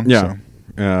long. Yeah.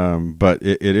 So. But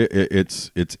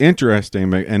it's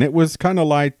interesting, and it was kind of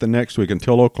like the next week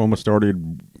until Oklahoma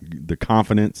started the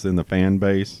confidence in the fan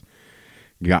base.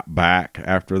 Got back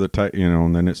after the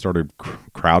and then it started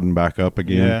crowding back up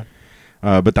again.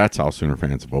 Yeah. But that's how Sooner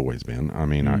fans have always been. I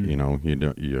mean,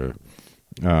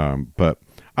 but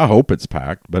I hope it's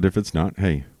packed. But if it's not,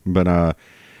 hey. But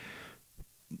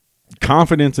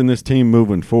confidence in this team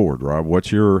moving forward, Rob.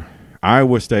 What's your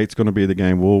Iowa State's going to be the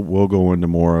game? We'll go into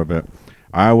more of it.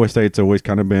 Iowa State's always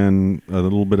kind of been a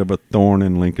little bit of a thorn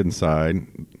in Lincoln's side.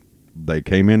 They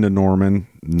came into Norman,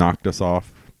 knocked us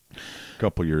off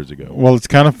couple years ago. Well, it's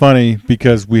kind of funny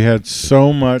because we had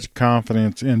so much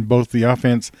confidence in both the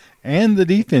offense and the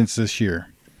defense this year.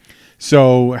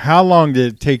 So how long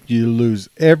did it take you to lose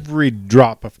every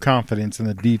drop of confidence in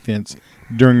the defense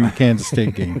during the Kansas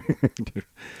State game?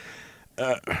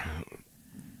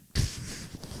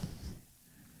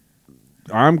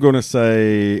 I'm going to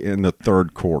say in the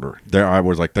third quarter. There, I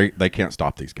was like, they can't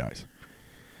stop these guys.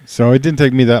 So it didn't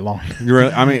take me that long.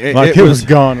 Really? I mean, it was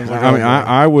gone. It was like,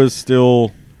 I was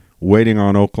still waiting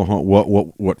on Oklahoma.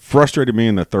 What frustrated me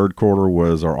in the third quarter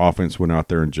was our offense went out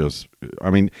there and just.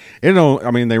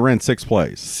 They ran 6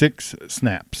 plays, 6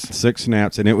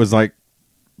 snaps, and it was like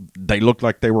they looked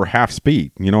like they were half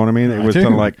speed. You know what I mean? It was kind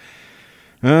of like,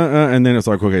 and then it's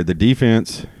like, okay, the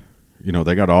defense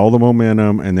they got all the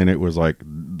momentum, and then it was like,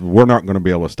 we're not going to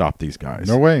be able to stop these guys.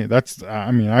 No way.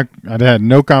 I had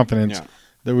no confidence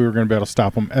that we were going to be able to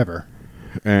stop them ever.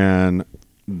 And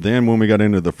then when we got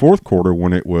into the fourth quarter,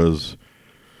 when it was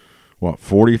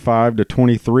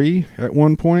 45-23 at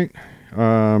one point,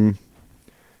 I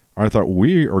thought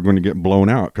we are going to get blown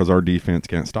out because our defense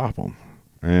can't stop them,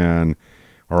 and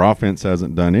our offense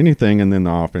hasn't done anything. And then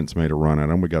the offense made a run at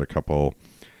them. We got a couple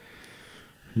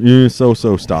so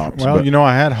stops. Well,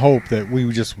 I had hope that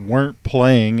we just weren't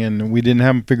playing and we didn't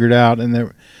have them figured out, and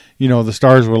that the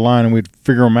stars would align and we'd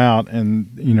figure them out and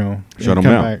shut them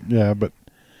down. Back. Yeah, but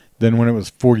then when it was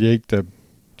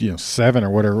 48-7 or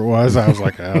whatever it was, I was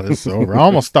like, oh, this is over. I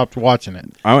almost stopped watching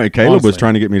it. Caleb was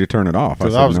trying to get me to turn it off.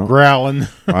 Because I was growling.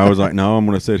 I was like, no, I'm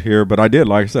going to sit here. But I did.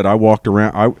 Like I said, I walked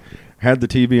around. I had the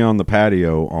TV on the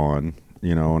patio on,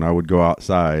 and I would go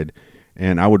outside,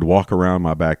 and I would walk around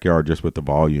my backyard just with the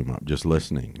volume up, just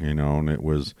listening, and it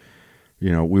was,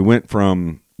 we went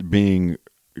from being,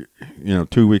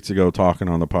 2 weeks ago talking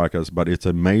on the podcast, but it's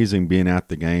amazing being at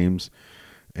the games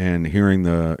and hearing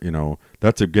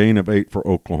that's a gain of 8 for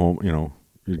Oklahoma,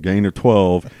 a gain of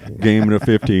 12, gain of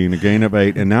 15, a gain of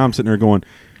 8. And now I'm sitting there going,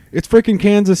 it's freaking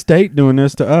Kansas State doing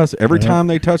this to us. Every time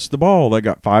they touch the ball, they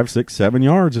got 5, 6, 7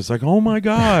 yards. It's like, oh my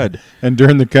God. And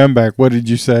during the comeback, what did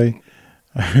you say?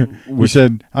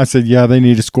 I said, yeah, they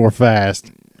need to score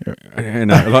fast.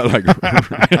 And I like,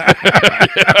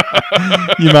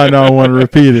 you might not want to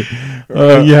repeat it.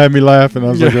 You had me laughing. I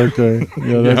was like, okay,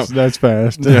 that's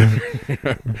fast.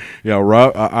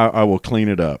 Rob, I will clean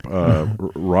it up.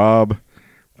 Rob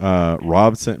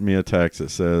sent me a text that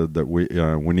said that we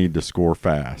need to score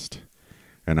fast,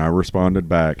 and I responded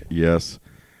back, yes,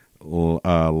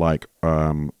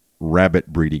 rabbit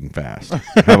breeding fast.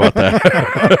 How about that?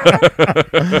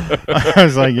 I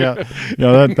was like,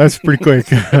 that's pretty quick.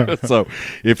 So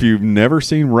if you've never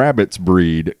seen rabbits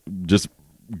breed, just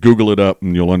Google it up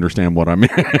and you'll understand what I mean.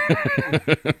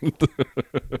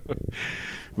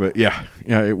 But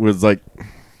it was like,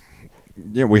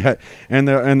 we had, and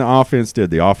the offense did.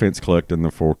 The offense clicked in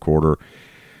the fourth quarter.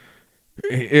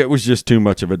 It was just too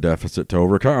much of a deficit to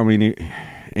overcome. I mean,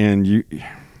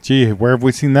 Gee, where have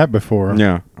we seen that before?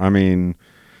 Yeah, I mean,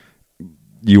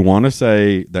 you want to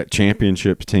say that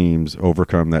championship teams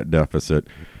overcome that deficit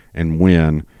and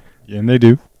win, and they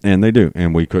do,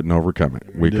 and we couldn't overcome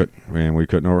it. We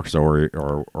couldn't overcome. So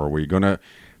are we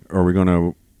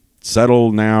gonna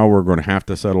settle now? We're going to have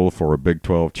to settle for a Big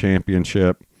 12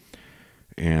 championship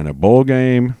and a bowl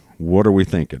game. What are we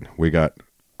thinking? We got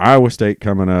Iowa State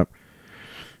coming up,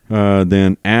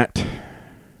 then at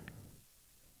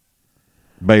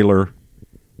Baylor,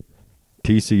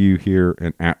 TCU here,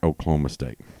 and at Oklahoma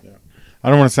State. Yeah. I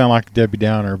don't want to sound like a Debbie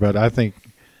Downer, but I think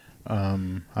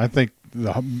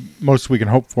the most we can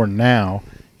hope for now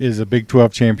is a Big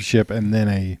 12 championship and then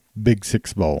a Big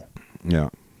 6 bowl. Yeah,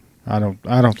 I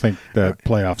don't think the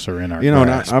playoffs are in our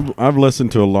grasp. And I've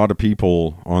listened to a lot of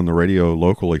people on the radio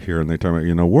locally here, and they talk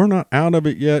about we're not out of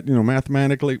it yet.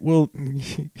 Mathematically, well.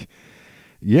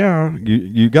 Yeah,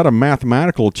 you got a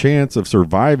mathematical chance of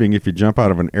surviving if you jump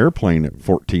out of an airplane at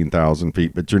 14,000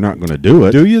 feet, but you're not going to do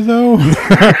it. Do you, though?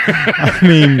 I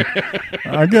mean,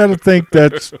 I got to think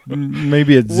that's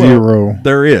maybe at zero.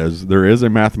 There is a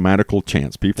mathematical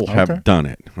chance. People have done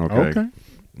it. Okay.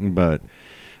 But,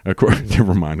 of course,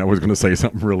 never mind. I was going to say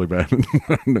something really bad.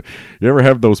 You ever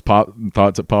have those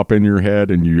thoughts that pop in your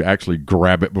head and you actually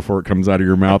grab it before it comes out of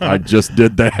your mouth? I just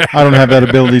did that. I don't have that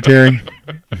ability, Terry.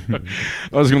 I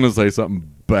was going to say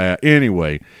something bad.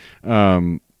 Anyway,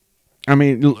 I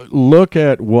mean, look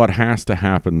at what has to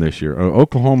happen this year.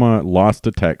 Oklahoma lost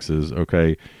to Texas,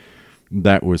 okay?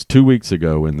 That was 2 weeks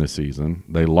ago in the season.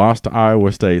 They lost to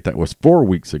Iowa State. That was 4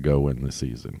 weeks ago in the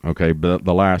season, okay? But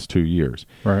the last 2 years.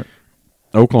 Right.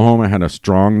 Oklahoma had a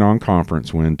strong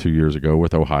non-conference win 2 years ago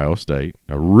with Ohio State,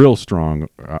 a real strong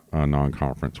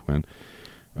non-conference win.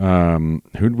 Who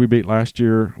did we beat last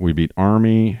year? We beat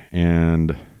Army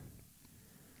and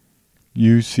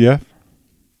UCF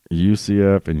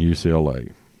and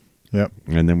UCLA. Yep.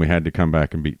 And then we had to come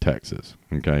back and beat Texas.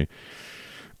 Okay.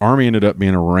 Army ended up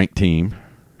being a ranked team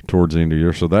towards the end of the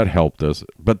year, so that helped us.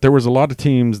 But there was a lot of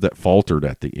teams that faltered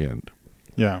at the end.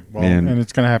 Yeah, well, and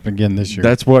it's going to happen again this year.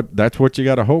 That's what you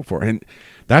got to hope for, and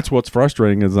that's what's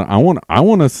frustrating is that I want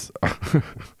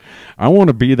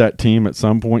to be that team at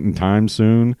some point in time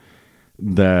soon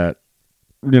that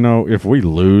if we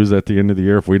lose at the end of the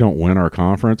year, if we don't win our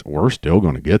conference, we're still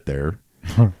going to get there.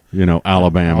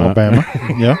 Alabama,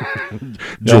 yeah,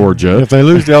 Georgia. If they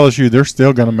lose to LSU, they're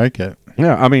still going to make it.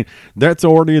 Yeah, I mean that's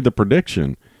already the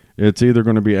prediction. It's either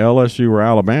going to be LSU or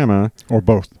Alabama or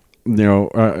both.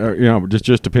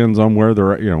 Just depends on where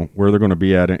they're where they're going to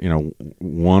be at it.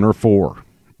 1 or 4.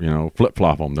 Flip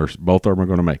flop them. Both of them are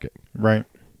going to make it. Right.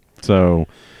 So,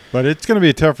 but it's going to be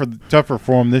a tougher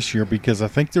for them this year because I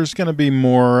think there's going to be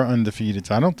more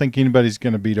undefeateds. I don't think anybody's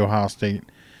going to beat Ohio State,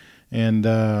 and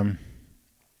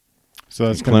so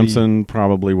that's Clemson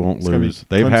probably won't lose.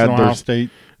 They've Clemson, had Ohio State.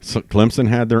 So Clemson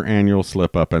had their annual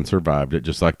slip up and survived it,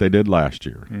 just like they did last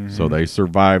year. Mm-hmm. So they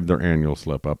survived their annual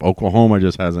slip up. Oklahoma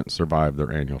just hasn't survived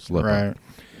their annual slip up.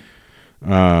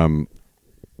 Right.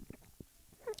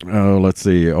 Let's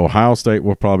see. Ohio State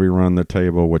will probably run the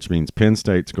table, which means Penn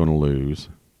State's going to lose.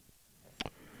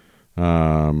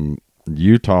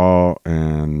 Utah,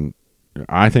 and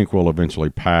I think we'll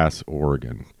eventually pass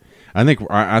Oregon. I think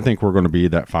we're going to be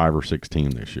that 5 or 6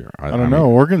 team this year. I don't know.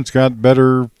 Oregon's got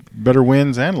better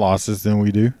wins and losses than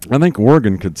we do. I think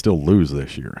Oregon could still lose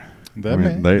this year.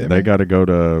 They got to go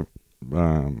to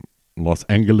Los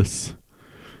Angeles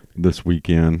this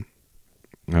weekend,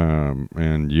 and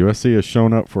USC has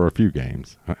shown up for a few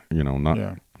games.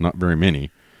 Not very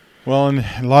many. Well, and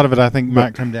a lot of it I think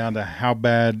might come down to how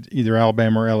bad either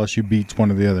Alabama or LSU beats one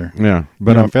or the other. Yeah,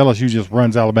 but if LSU just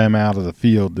runs Alabama out of the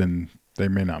field, then they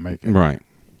may not make it. Right.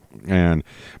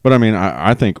 But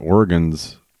I think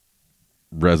Oregon's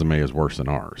resume is worse than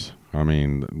ours. I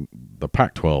mean, the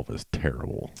Pac-12 is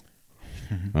terrible.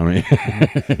 I mean,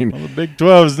 the Big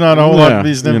 12 is not a whole lot to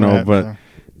be sniffing at. But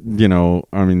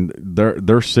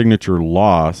their signature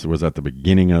loss was at the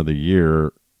beginning of the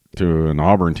year to an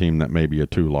Auburn team that may be a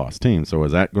 2-loss team. So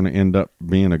is that going to end up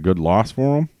being a good loss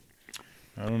for them?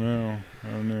 I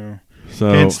don't know.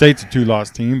 So Kansas State's a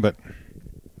 2-loss team, but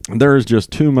there is just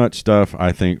too much stuff,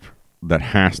 I think, that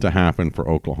has to happen for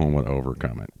Oklahoma to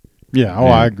overcome it. Yeah,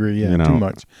 I agree. Yeah, too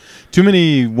much. Too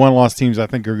many 1-loss teams, I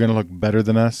think, are going to look better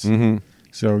than us. Mm-hmm.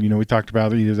 So, we talked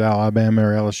about either Alabama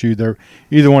or LSU.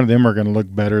 Either one of them are going to look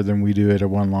better than we do at a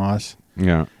 1-loss.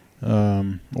 Yeah.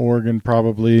 Oregon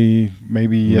probably,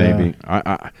 maybe.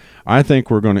 I think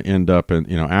we're going to end up in,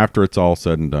 after it's all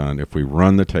said and done, if we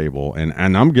run the table, and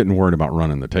I'm getting worried about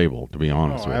running the table, to be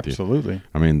honest with absolutely. you.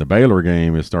 I mean, the Baylor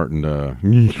game is starting to,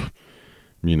 me,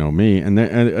 and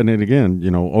then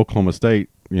again, Oklahoma State,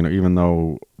 even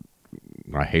though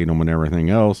I hate them and everything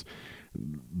else,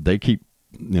 they keep,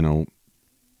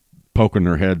 poking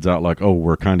their heads out like, oh,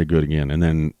 we're kind of good again. And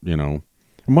then,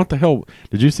 what the hell?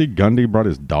 Did you see Gundy brought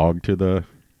his dog to the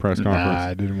press conference? Nah,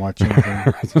 I didn't watch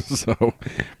anything.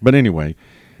 But anyway,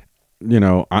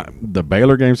 the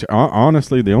Baylor games,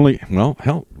 honestly,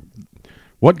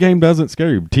 what game doesn't scare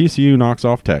you? TCU knocks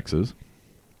off Texas.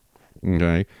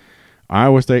 Okay.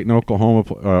 Iowa State and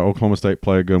Oklahoma State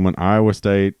play a good one. Iowa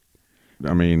State,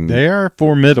 they are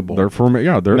formidable. They're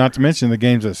formidable. Not to mention the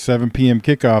game's at 7 p.m.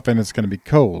 kickoff, and it's going to be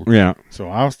cold. Yeah. So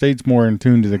Iowa State's more in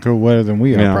tune to the cold weather than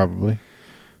we are, probably.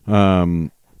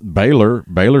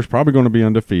 Baylor's probably going to be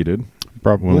undefeated.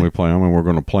 Probably. When we play them, and we're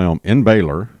going to play them in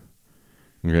Baylor,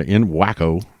 in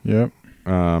Waco. Yep.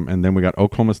 And then we got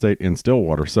Oklahoma State in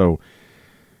Stillwater. So,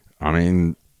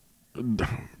 in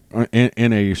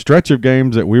a stretch of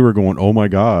games that we were going, oh my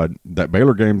God, that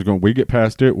Baylor game's going, we get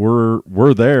past it,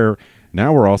 we're there.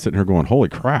 Now we're all sitting here going, holy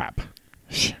crap.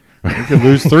 We could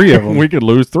lose 3 of them. We could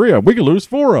lose 3 of them. We could lose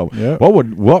 4 of them. Yep.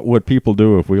 What would people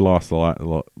do if we lost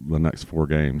the next 4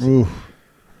 games? Oof.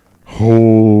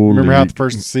 Holy. Remember how the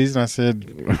first season I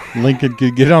said Lincoln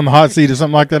could get on the hot seat if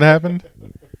something like that happened?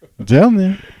 I'm telling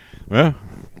you. Yeah.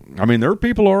 There are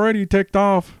people already ticked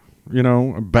off,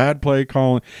 bad play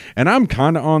calling. And I'm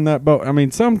kind of on that boat.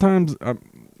 Sometimes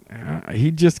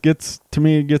he just gets a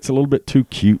little bit too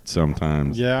cute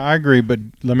sometimes. Yeah, I agree. But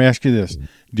let me ask you this.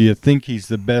 Do you think he's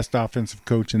the best offensive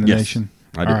coach in the nation?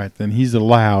 I do. All right, then he's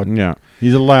allowed. Yeah.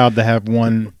 He's allowed to have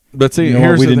one. But see,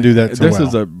 we didn't do that so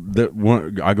well.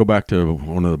 I go back to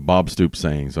one of the Bob Stoops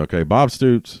sayings. Okay, Bob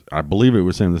Stoops, I believe it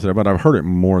was him that said, but I've heard it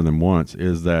more than once,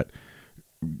 is that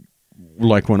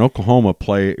like when Oklahoma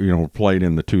played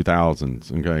in the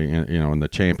 2000s, okay, in the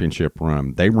championship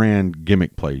run, they ran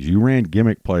gimmick plays. You ran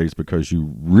gimmick plays because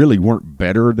you really weren't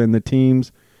better than the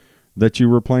teams that you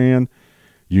were playing.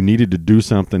 You needed to do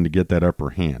something to get that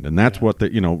upper hand, and that's what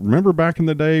remember back in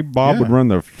the day, Bob would run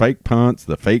the fake punts,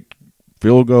 the fake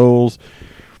field goals,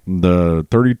 the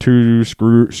 32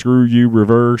 screw you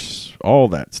reverse, all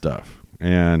that stuff.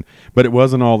 But it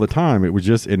wasn't all the time. It was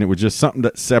just something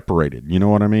that separated. You know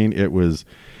what I mean? It was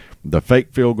the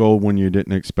fake field goal when you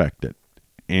didn't expect it.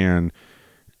 And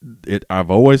I've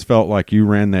always felt like you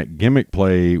ran that gimmick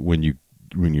play when you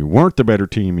weren't the better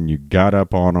team and you got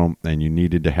up on them and you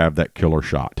needed to have that killer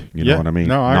shot. You know what I mean?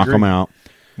 No, I Knock agree. them out.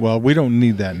 Well, we don't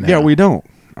need that now. Yeah, we don't.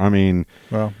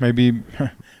 Well, maybe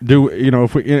Do you know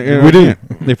if we do.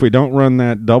 if we don't run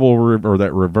that double or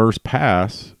that reverse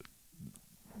pass,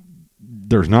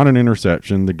 there's not an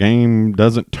interception. The game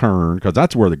doesn't turn because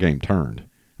that's where the game turned.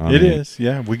 It is,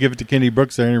 yeah. We give it to Kenny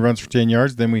Brooks there, and he runs for 10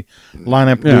 yards. Then we line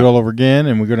up and do it all over again,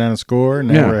 and we go down and score, and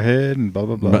now we're ahead, and blah,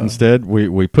 blah, blah. But instead,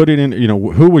 we put it in,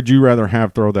 who would you rather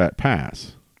have throw that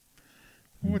pass?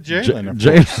 Well, Jalen, of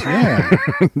course. Yeah.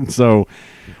 So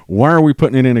why are we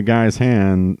putting it in a guy's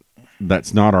hand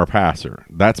that's not our passer?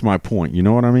 That's my point. You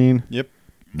know what I mean? Yep.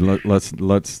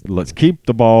 Let's keep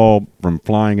the ball from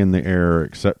flying in the air,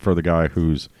 except for the guy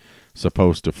who's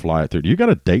supposed to fly it through. Do you got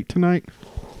a date tonight?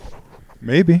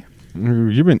 Maybe.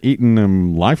 You've been eating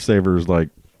them lifesavers like.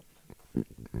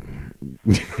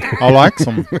 I like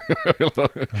some.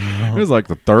 It was like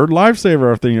the third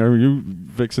lifesaver. I think you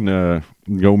fixing to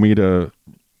go meet a.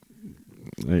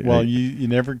 Well, you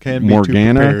never can be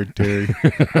Morgana? too prepared,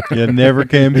 Terry. You never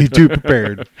can be too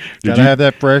prepared. Gotta have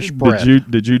that fresh breath.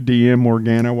 Did you DM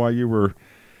Morgana while you were?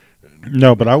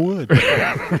 No, but I would.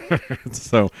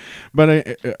 So,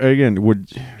 but again,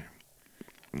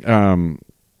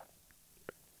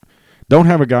 don't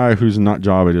have a guy whose not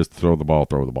job it is to throw the ball.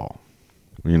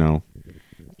 I mean,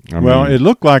 it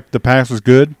looked like the pass was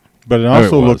good, but it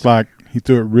also looked like he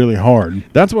threw it really hard.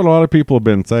 That's what a lot of people have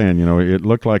been saying. It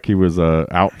looked like he was a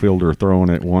outfielder throwing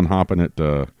it, one hopping it.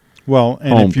 Well,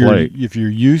 and home plate. if you're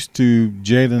used to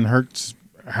Jalen Hurts,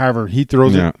 however he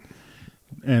throws it,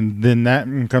 and then that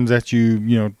one comes at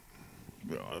you,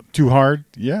 too hard.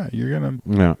 Yeah, you're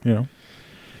gonna.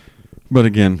 But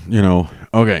again,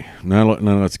 okay. Now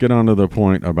let's get on to the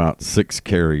point about 6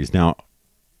 carries. Now,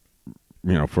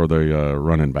 for the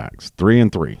running backs, 3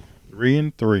 and 3. 3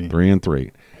 and 3. 3 and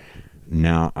 3.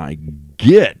 Now I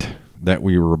get that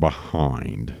we were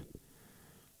behind.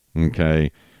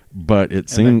 Okay, but it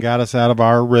seemed that got us out of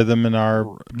our rhythm and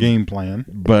our game plan.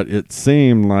 But it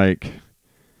seemed like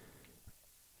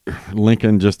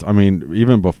Lincoln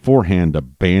even beforehand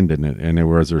abandoned it. And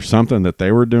was there something that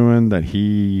they were doing that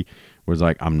he was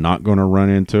like, I'm not going to run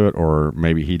into it, or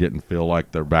maybe he didn't feel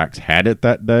like their backs had it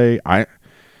that day?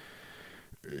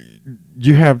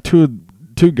 You have two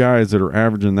guys that are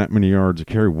averaging that many yards a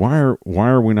carry. Why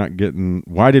did we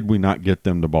not get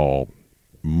them the ball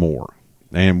more?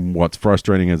 And what's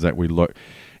frustrating is that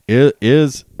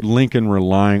is Lincoln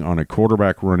relying on a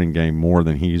quarterback running game more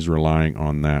than he's relying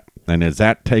on that? And has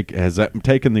that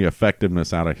taken the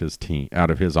effectiveness out of his team,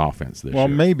 out of his offense this year? Well,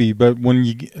 maybe, but when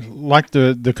like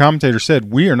the commentator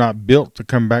said, we are not built to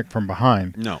come back from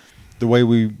behind. No. The way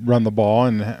we run the ball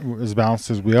and as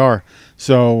balanced as we are.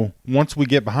 So once we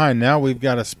get behind, now we've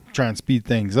got to try and speed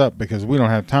things up because we don't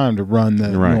have time to run the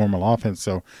normal offense.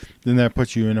 So then that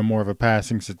puts you in a more of a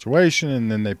passing situation,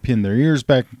 and then they pinned their ears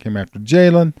back and came after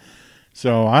Jalen.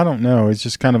 So I don't know. It's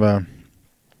just kind of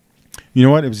it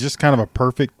was just kind of a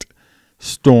perfect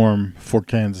storm for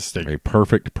Kansas State. A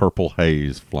perfect purple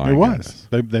haze flying. It was.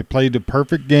 They played a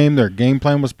perfect game. Their game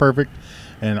plan was perfect.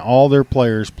 And all their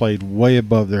players played way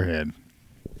above their head.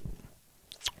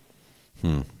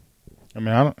 I mean,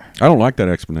 I don't like that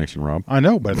explanation, Rob. I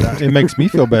know, but it makes me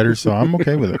feel better, so I'm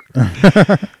okay with it.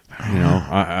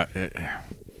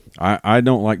 I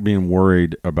don't like being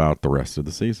worried about the rest of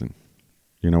the season.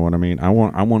 You know what I mean? I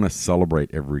want to celebrate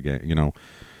every game.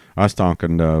 I was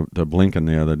talking to Blinken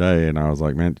the other day, and I was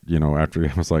like, man, after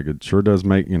I was like, it sure does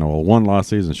make, a one-loss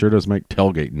season sure does make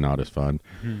tailgating not as fun,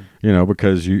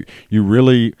 because you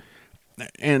really,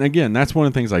 and again, that's one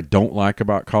of the things I don't like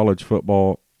about college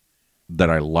football that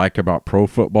I like about pro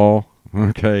football.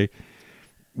 Okay,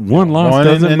 one loss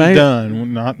doesn't make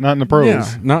done. Not in the pros.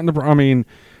 Yeah, not in the. I mean,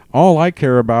 all I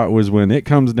care about was when it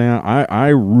comes down. I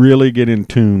really get in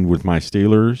tune with my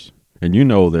Steelers, and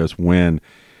this when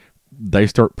they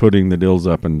start putting the deals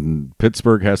up and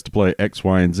Pittsburgh has to play X,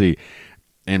 Y, and Z.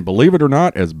 And believe it or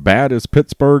not, as bad as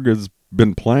Pittsburgh has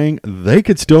been playing, they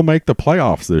could still make the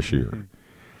playoffs this year.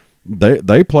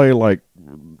 They play like,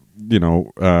 and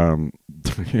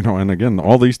again,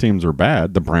 all these teams are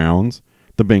bad. The Browns,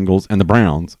 the Bengals, and the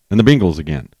Browns, and the Bengals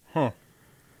again. Huh.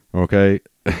 Okay?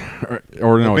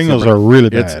 or no, the Bengals are really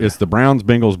bad. It's the Browns,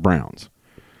 Bengals, Browns.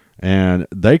 And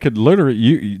they could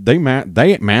literally, they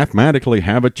mathematically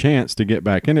have a chance to get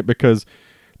back in it because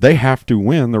they have to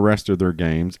win the rest of their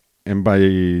games. And by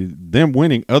them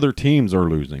winning, other teams are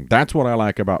losing. That's what I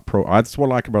like about That's what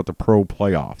I like about the pro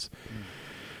playoffs.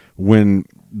 When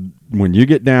you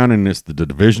get down and it's the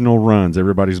divisional runs,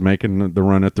 everybody's making the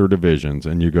run at their divisions,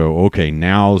 and you go, okay,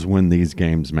 now's when these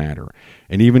games matter.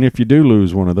 And even if you do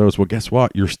lose one of those, well, guess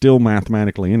what? You're still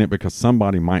mathematically in it because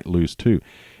somebody might lose too.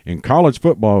 In college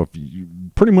football,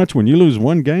 pretty much when you lose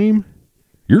one game,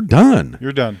 you're done.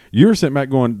 You're done. You're sitting back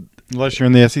going, Unless you're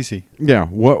in the SEC. yeah,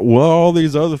 what all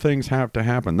these other things have to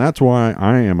happen. That's why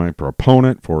I am a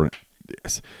proponent for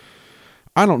this.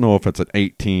 I don't know if it's an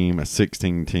 8-team, a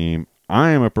 16-team. I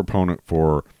am a proponent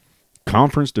for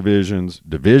conference divisions,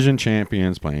 division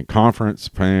champions playing conference,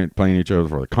 playing each other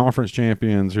for the conference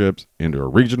championships, into a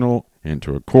regional,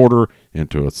 into a quarter,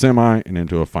 into a semi, and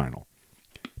into a final.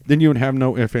 Then you would have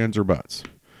no ifs, ands, or buts.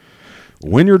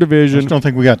 Win your I division. just don't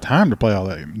think we got time to play all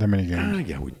that many games.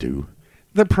 Yeah, we do.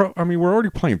 We're already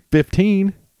playing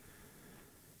 15.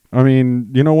 I mean,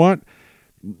 you know what?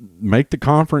 Make the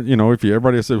conference, if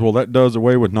everybody says, well, that does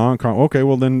away with non-con. Okay,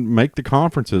 well, then make the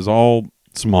conferences all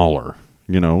smaller,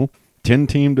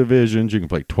 10-team divisions. You can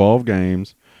play 12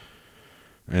 games.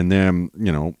 And then,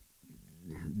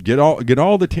 get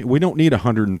all the teams. We don't need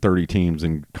 130 teams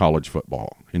in college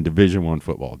football, in Division I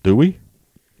football, do we?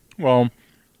 Well,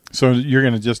 so you're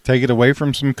going to just take it away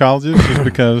from some colleges just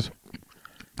because?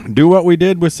 Do what we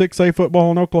did with 6A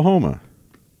football in Oklahoma.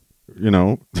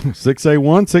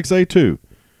 6A1, 6A2.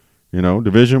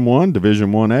 Division I,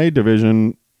 Division 1A,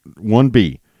 Division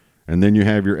 1B. And then you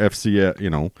have your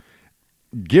FCS,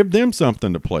 give them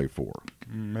something to play for.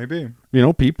 Maybe.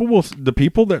 The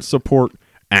people that support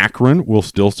Akron will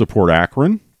still support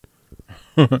Akron.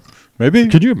 Maybe.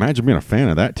 Could you imagine being a fan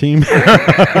of that team?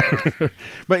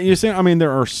 But you see,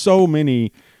 there are so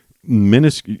many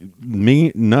nothing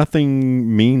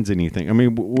means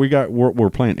anything. We're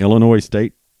playing Illinois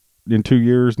State in 2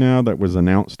 years now. That was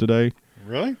announced today.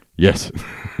 Really? Yes.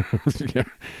 Yeah.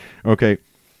 Okay.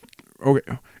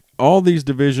 All these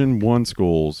Division I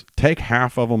schools, take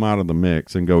half of them out of the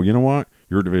mix and go, you know what?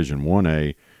 You're Division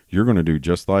 1A. You're going to do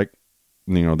just like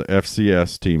the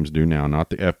FCS teams do now, not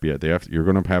the FBS. You're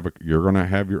going to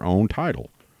have your own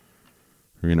title.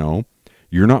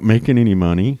 You're not making any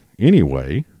money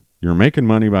anyway. You're making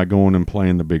money by going and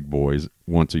playing the big boys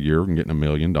once a year and getting $1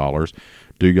 million.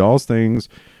 Do y'all's things.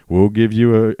 We'll give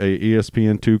you a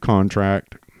ESPN2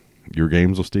 contract. Your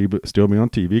games will still be on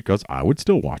TV because I would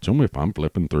still watch them if I'm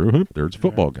flipping through. There's a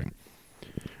football game.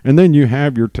 And then you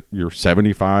have your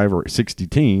 75 or 60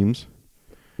 teams,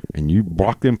 and you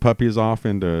block them puppies off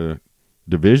into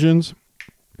divisions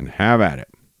and have at it.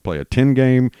 Play a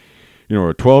 10-game, a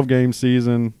 12-game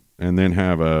season, and then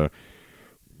have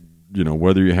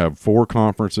whether you have 4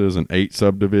 conferences and 8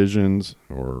 subdivisions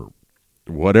or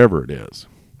whatever it is,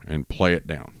 and play it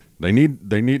down. They need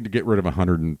to get rid of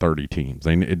 130 teams.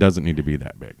 It doesn't need to be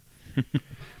that big.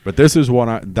 But that's what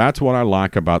I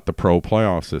like about the pro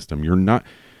playoff system. You're not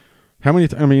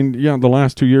the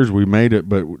last 2 years we made it,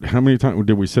 but how many times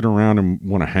did we sit around and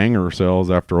want to hang ourselves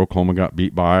after Oklahoma got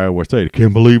beat by Iowa State? I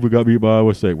can't believe we got beat by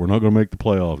Iowa State. We're not going to make the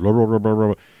playoffs. Blah, blah, blah, blah,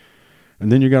 blah.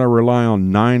 And then you got to rely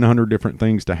on 900 different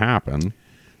things to happen.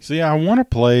 See, I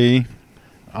want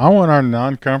our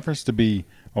non-conference to be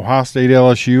Ohio State,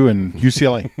 LSU, and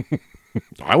UCLA.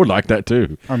 I would like that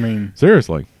too.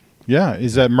 Seriously. Yeah.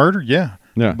 Is that murder? Yeah.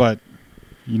 Yeah. But,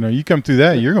 you come through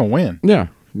that, you're going to win. Yeah.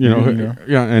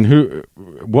 Yeah. And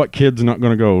what kid's not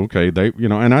going to go, okay,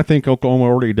 and I think Oklahoma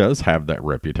already does have that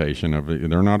reputation of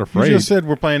they're not afraid. You just said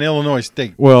we're playing Illinois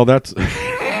State. Well, that's,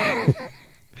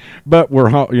 but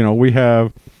we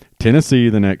have Tennessee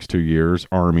the next 2 years,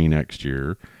 Army next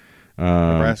year.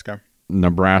 Nebraska,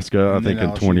 I think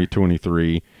in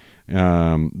 2023.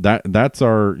 That's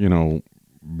our,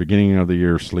 beginning of the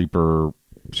year sleeper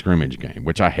scrimmage game,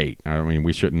 which I hate.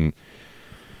 We shouldn't.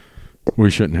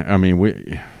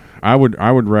 I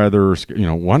would rather,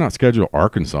 why not schedule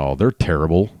Arkansas? They're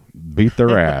terrible. Beat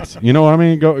their ass. You know what I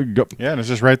mean? Go. Yeah, and it's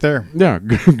just right there. Yeah,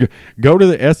 go to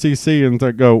the SEC and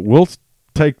go. We'll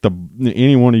take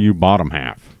any one of you bottom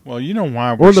half. Well, you know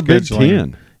why we're or the Big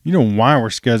Ten. You know why we're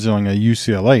scheduling a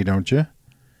UCLA, don't you?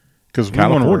 Because we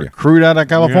want to recruit out of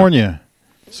California.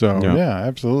 Yeah. So yeah,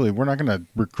 absolutely. We're not going to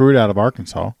recruit out of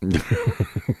Arkansas.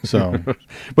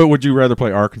 But would you rather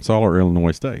play Arkansas or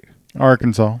Illinois State?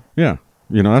 Arkansas. Yeah.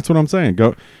 That's what I'm saying.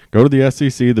 Go to the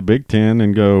SEC, the Big Ten,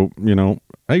 and go,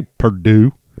 hey,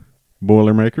 Purdue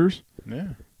Boilermakers.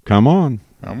 Yeah. Come on.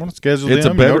 I'm going to schedule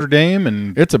them, Notre Dame.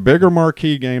 And it's a bigger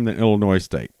marquee game than Illinois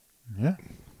State. Yeah.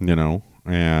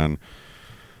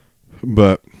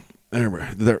 But anyway,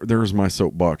 there's my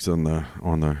soapbox on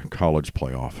the college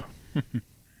playoff,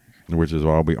 which is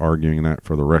why I'll be arguing that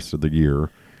for the rest of the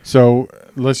year. So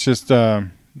let's just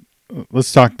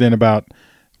let's talk then about,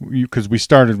 because we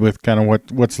started with kind of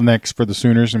what's next for the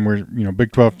Sooners, and we're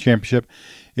Big 12 championship.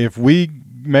 If we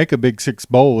make a Big 6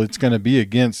 bowl, it's going to be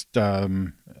against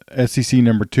SEC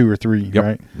number 2 or 3, yep.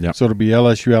 right? Yep. So it'll be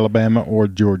LSU, Alabama, or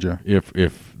Georgia. If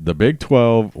the Big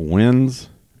 12 wins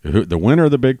the winner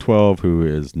of the Big 12, who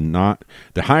is not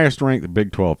the highest ranked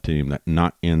Big 12 team that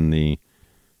not in the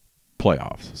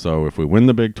playoffs. So if we win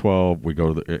the Big 12, we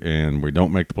go to and we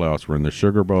don't make the playoffs, we're in the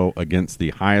Sugar Bowl against the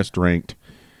highest ranked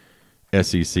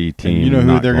SEC team. And you know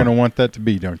who they're going to want that to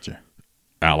be, don't you?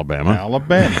 Alabama. I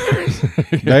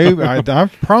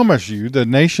promise you, the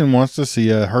nation wants to see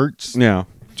a Hurts. Yeah.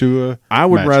 To a I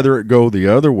would matchup. rather it go the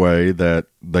other way, that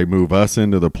they move us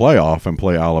into the playoff and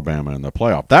play Alabama in the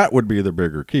playoff. That would be the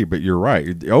bigger key. But you're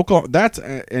right, Oklahoma. That's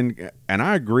and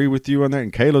I agree with you on that.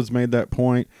 And Caleb's made that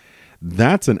point.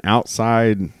 That's an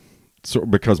outside,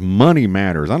 because money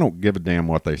matters. I don't give a damn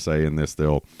what they say in this.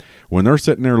 When they're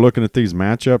sitting there looking at these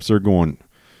matchups, they're going,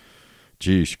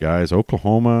 "Geez, guys,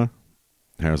 Oklahoma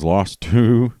has lost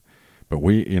 2, but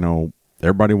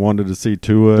everybody wanted to see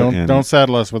Tua. Don't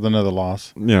saddle us with another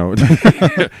loss.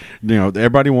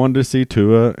 Everybody wanted to see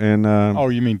Tua and. Oh,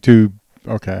 you mean 2?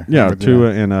 Okay. Yeah,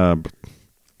 Tua and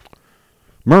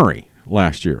Murray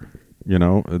last year.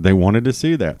 They wanted to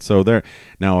see that. So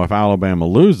now, if Alabama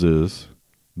loses,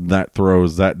 that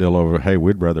throws that deal over. Hey,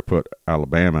 we'd rather put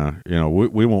Alabama.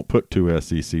 We won't put 2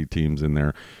 SEC teams in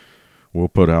there. We'll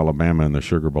put Alabama in the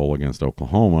Sugar Bowl against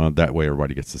Oklahoma. That way,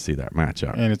 everybody gets to see that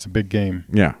matchup. And it's a big game.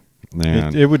 Yeah.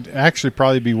 And it would actually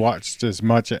probably be watched as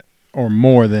much or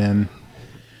more than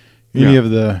any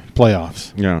of the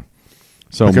playoffs. Yeah.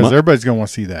 So because everybody's going to want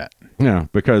to see that. Yeah,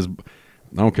 because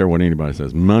I don't care what anybody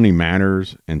says. Money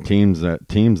matters, and teams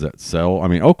that sell. I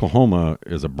mean, Oklahoma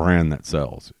is a brand that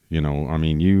sells.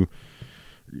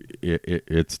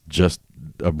 It's just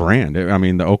a brand. I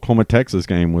mean, the Oklahoma-Texas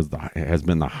game has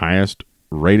been the highest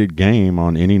rated game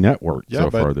on any network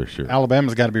so far this year.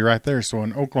 Alabama's got to be right there. So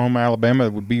in Oklahoma, Alabama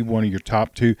would be one of your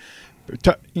top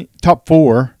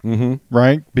 4,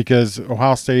 right? Because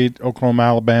Ohio State, Oklahoma,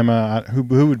 Alabama. Who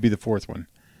would be the 4th one?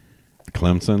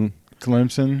 Clemson.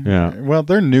 Yeah. Well,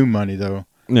 they're new money though.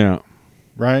 Yeah.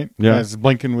 Right. Yeah. As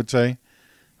Blinken would say.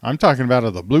 I'm talking about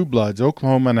of the Blue Bloods,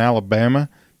 Oklahoma and Alabama.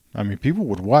 I mean, people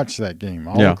would watch that game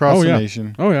all across the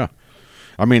nation. Oh yeah.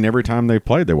 I mean, every time they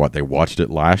played, they watched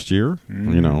it last year.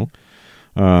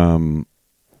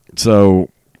 So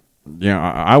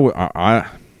yeah,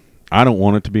 I don't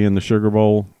want it to be in the Sugar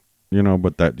Bowl.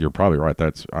 But that you're probably right.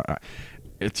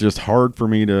 It's just hard for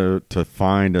me to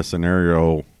find a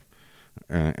scenario.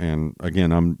 And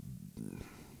again, I'm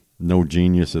no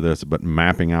genius of this, but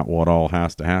mapping out what all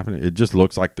has to happen, it just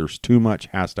looks like there's too much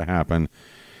has to happen,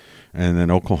 and then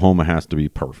Oklahoma has to be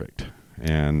perfect.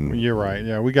 And you're right.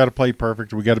 Yeah, we got to play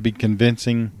perfect. We got to be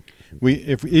convincing.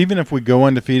 Even if we go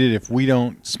undefeated, if we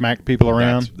don't smack people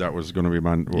around, that was going to be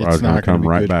I was going to come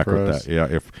right back with that. Yeah,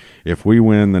 if we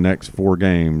win the next 4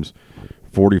 games,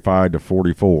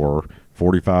 45-44.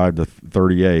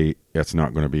 45-38, that's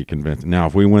not going to be convincing. Now,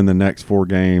 if we win the next 4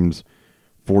 games,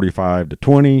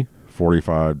 45-20,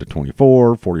 45-24,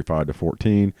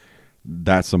 45-14,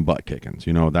 that's some butt kickings.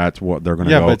 That's what they're going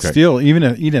to go. Yeah, but still, even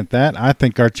at that, I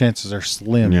think our chances are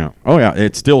slim. Yeah. Oh, yeah,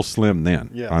 it's still slim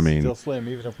then. Yeah, I mean, still slim,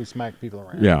 even if we smack people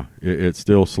around. Yeah, it's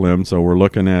still slim. So we're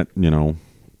looking at, do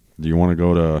you want to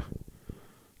go to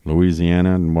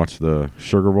Louisiana and watch the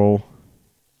Sugar Bowl?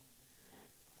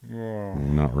 Whoa.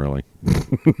 Not really.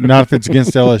 Not if it's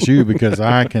against LSU, because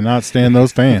I cannot stand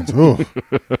those fans. Ooh.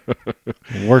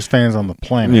 Worst fans on the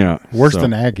planet. Yeah. Worse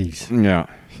than Aggies. Yeah.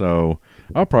 So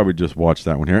I'll probably just watch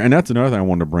that one here. And that's another thing I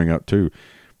wanted to bring up too.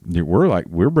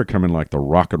 We're becoming like the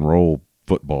rock and roll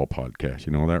football podcast.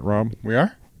 You know that, Rob? We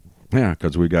are? Yeah,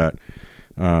 because we got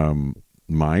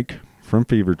Mike from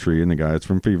Fever Tree and the guys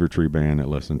from Fever Tree Band that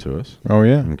listen to us. Oh,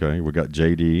 yeah. Okay. We got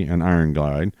JD and Iron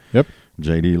Glide. Yep.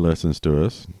 JD listens to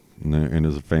us and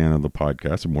is a fan of the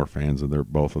podcast, and more fans of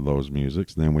both of those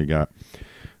musics. Then we got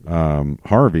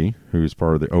Harvey, who's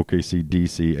part of the OKC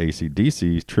DC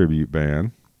AC/DC tribute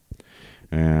band.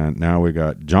 And now we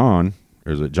got John.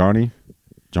 Is it Johnny?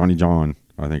 Johnny John,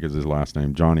 I think is his last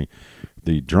name. Johnny,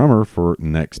 the drummer for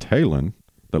Next Halen,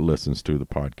 that listens to the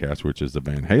podcast, which is the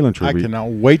Van Halen tribute. I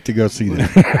cannot wait to go see them.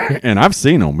 And I've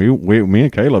seen them. Me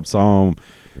and Caleb saw them.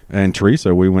 And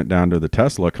Teresa, we went down to the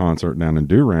Tesla concert down in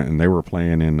Durant, and they were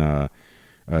playing in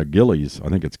Gillies. I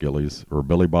think it's Gillies or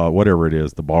Billy Bob, whatever it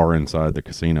is, the bar inside the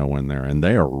casino in there. And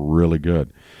they are really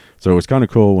good. So it's kind of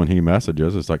cool when he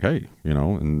messages. It's like, hey,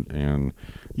 and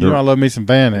I love me some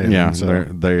Van Halen. Yeah, so.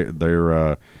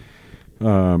 they're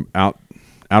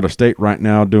out of state right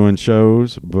now doing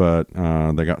shows, but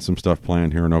they got some stuff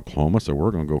planned here in Oklahoma. So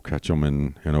we're going to go catch them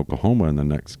in Oklahoma in the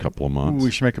next couple of months. Ooh,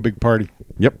 we should make a big party.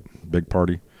 Yep. Big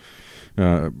party.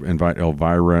 Invite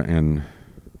Elvira and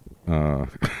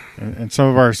some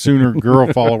of our Sooner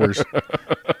girl followers.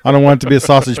 I don't want it to be a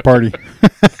sausage party.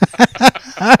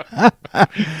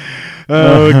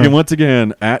 Once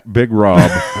again, at Big Rob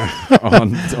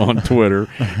on Twitter.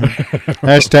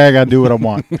 Hashtag I do what I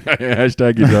want.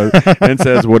 Hashtag he does and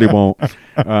says what he won't.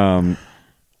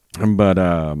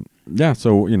 Yeah,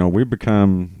 so we've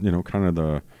become kind of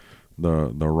the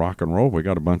rock and roll. We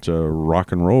got a bunch of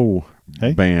rock and roll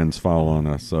bands following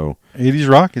us. So 80s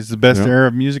rock is the best era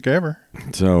of music ever.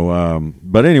 So,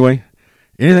 but anyway,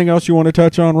 anything else you want to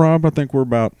touch on, Rob? I think we're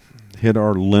about hit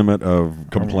our limit of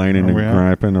complaining and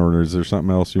griping, or is there something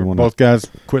else you want to? Both guys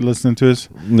quit listening to us.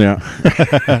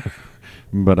 Yeah.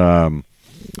 But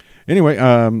anyway,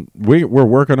 we're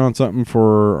working on something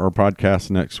for our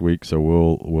podcast next week,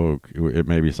 so it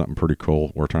may be something pretty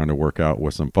cool. We're trying to work out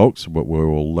with some folks, but we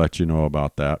will let you know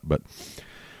about that. But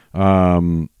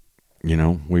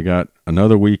we got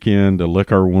another weekend to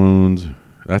lick our wounds.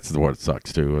 That's what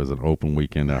sucks too, is an open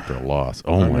weekend after a loss.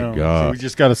 Oh my God! So we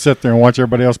just got to sit there and watch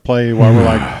everybody else play while we're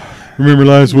like, remember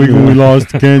last week when we lost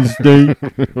to Kansas State?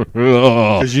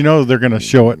 Because they're going to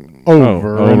show it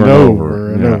over and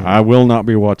over. I will not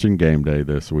be watching game day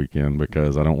this weekend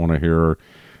because I don't want to hear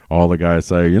all the guys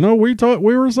say,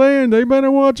 we were saying they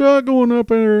better watch out going up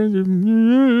there.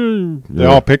 They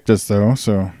all picked us though,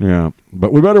 so yeah,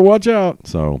 but we better watch out.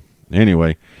 So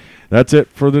anyway, that's it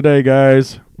for the day,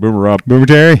 guys. Boomer Rob. Boomer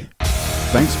Terry.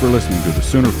 Thanks for listening to the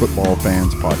Sooner Football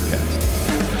Fans Podcast.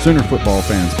 Sooner Football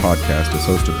Fans Podcast is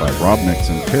hosted by Rob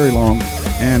Nixon, Terry Long,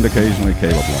 and occasionally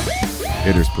Caleb Long.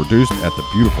 It is produced at the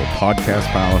beautiful Podcast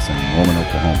Palace in Norman,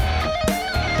 Oklahoma.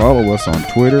 Follow us on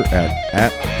Twitter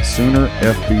at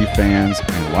SoonerFBFans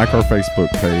and like our Facebook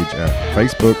page at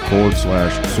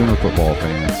Facebook.com/Sooner Football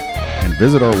Fans, and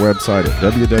visit our website at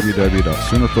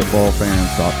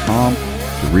www.SoonerFootballFans.com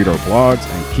to read our blogs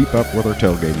and keep up with our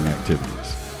tailgating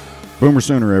activities. Boomer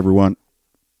Sooner, everyone.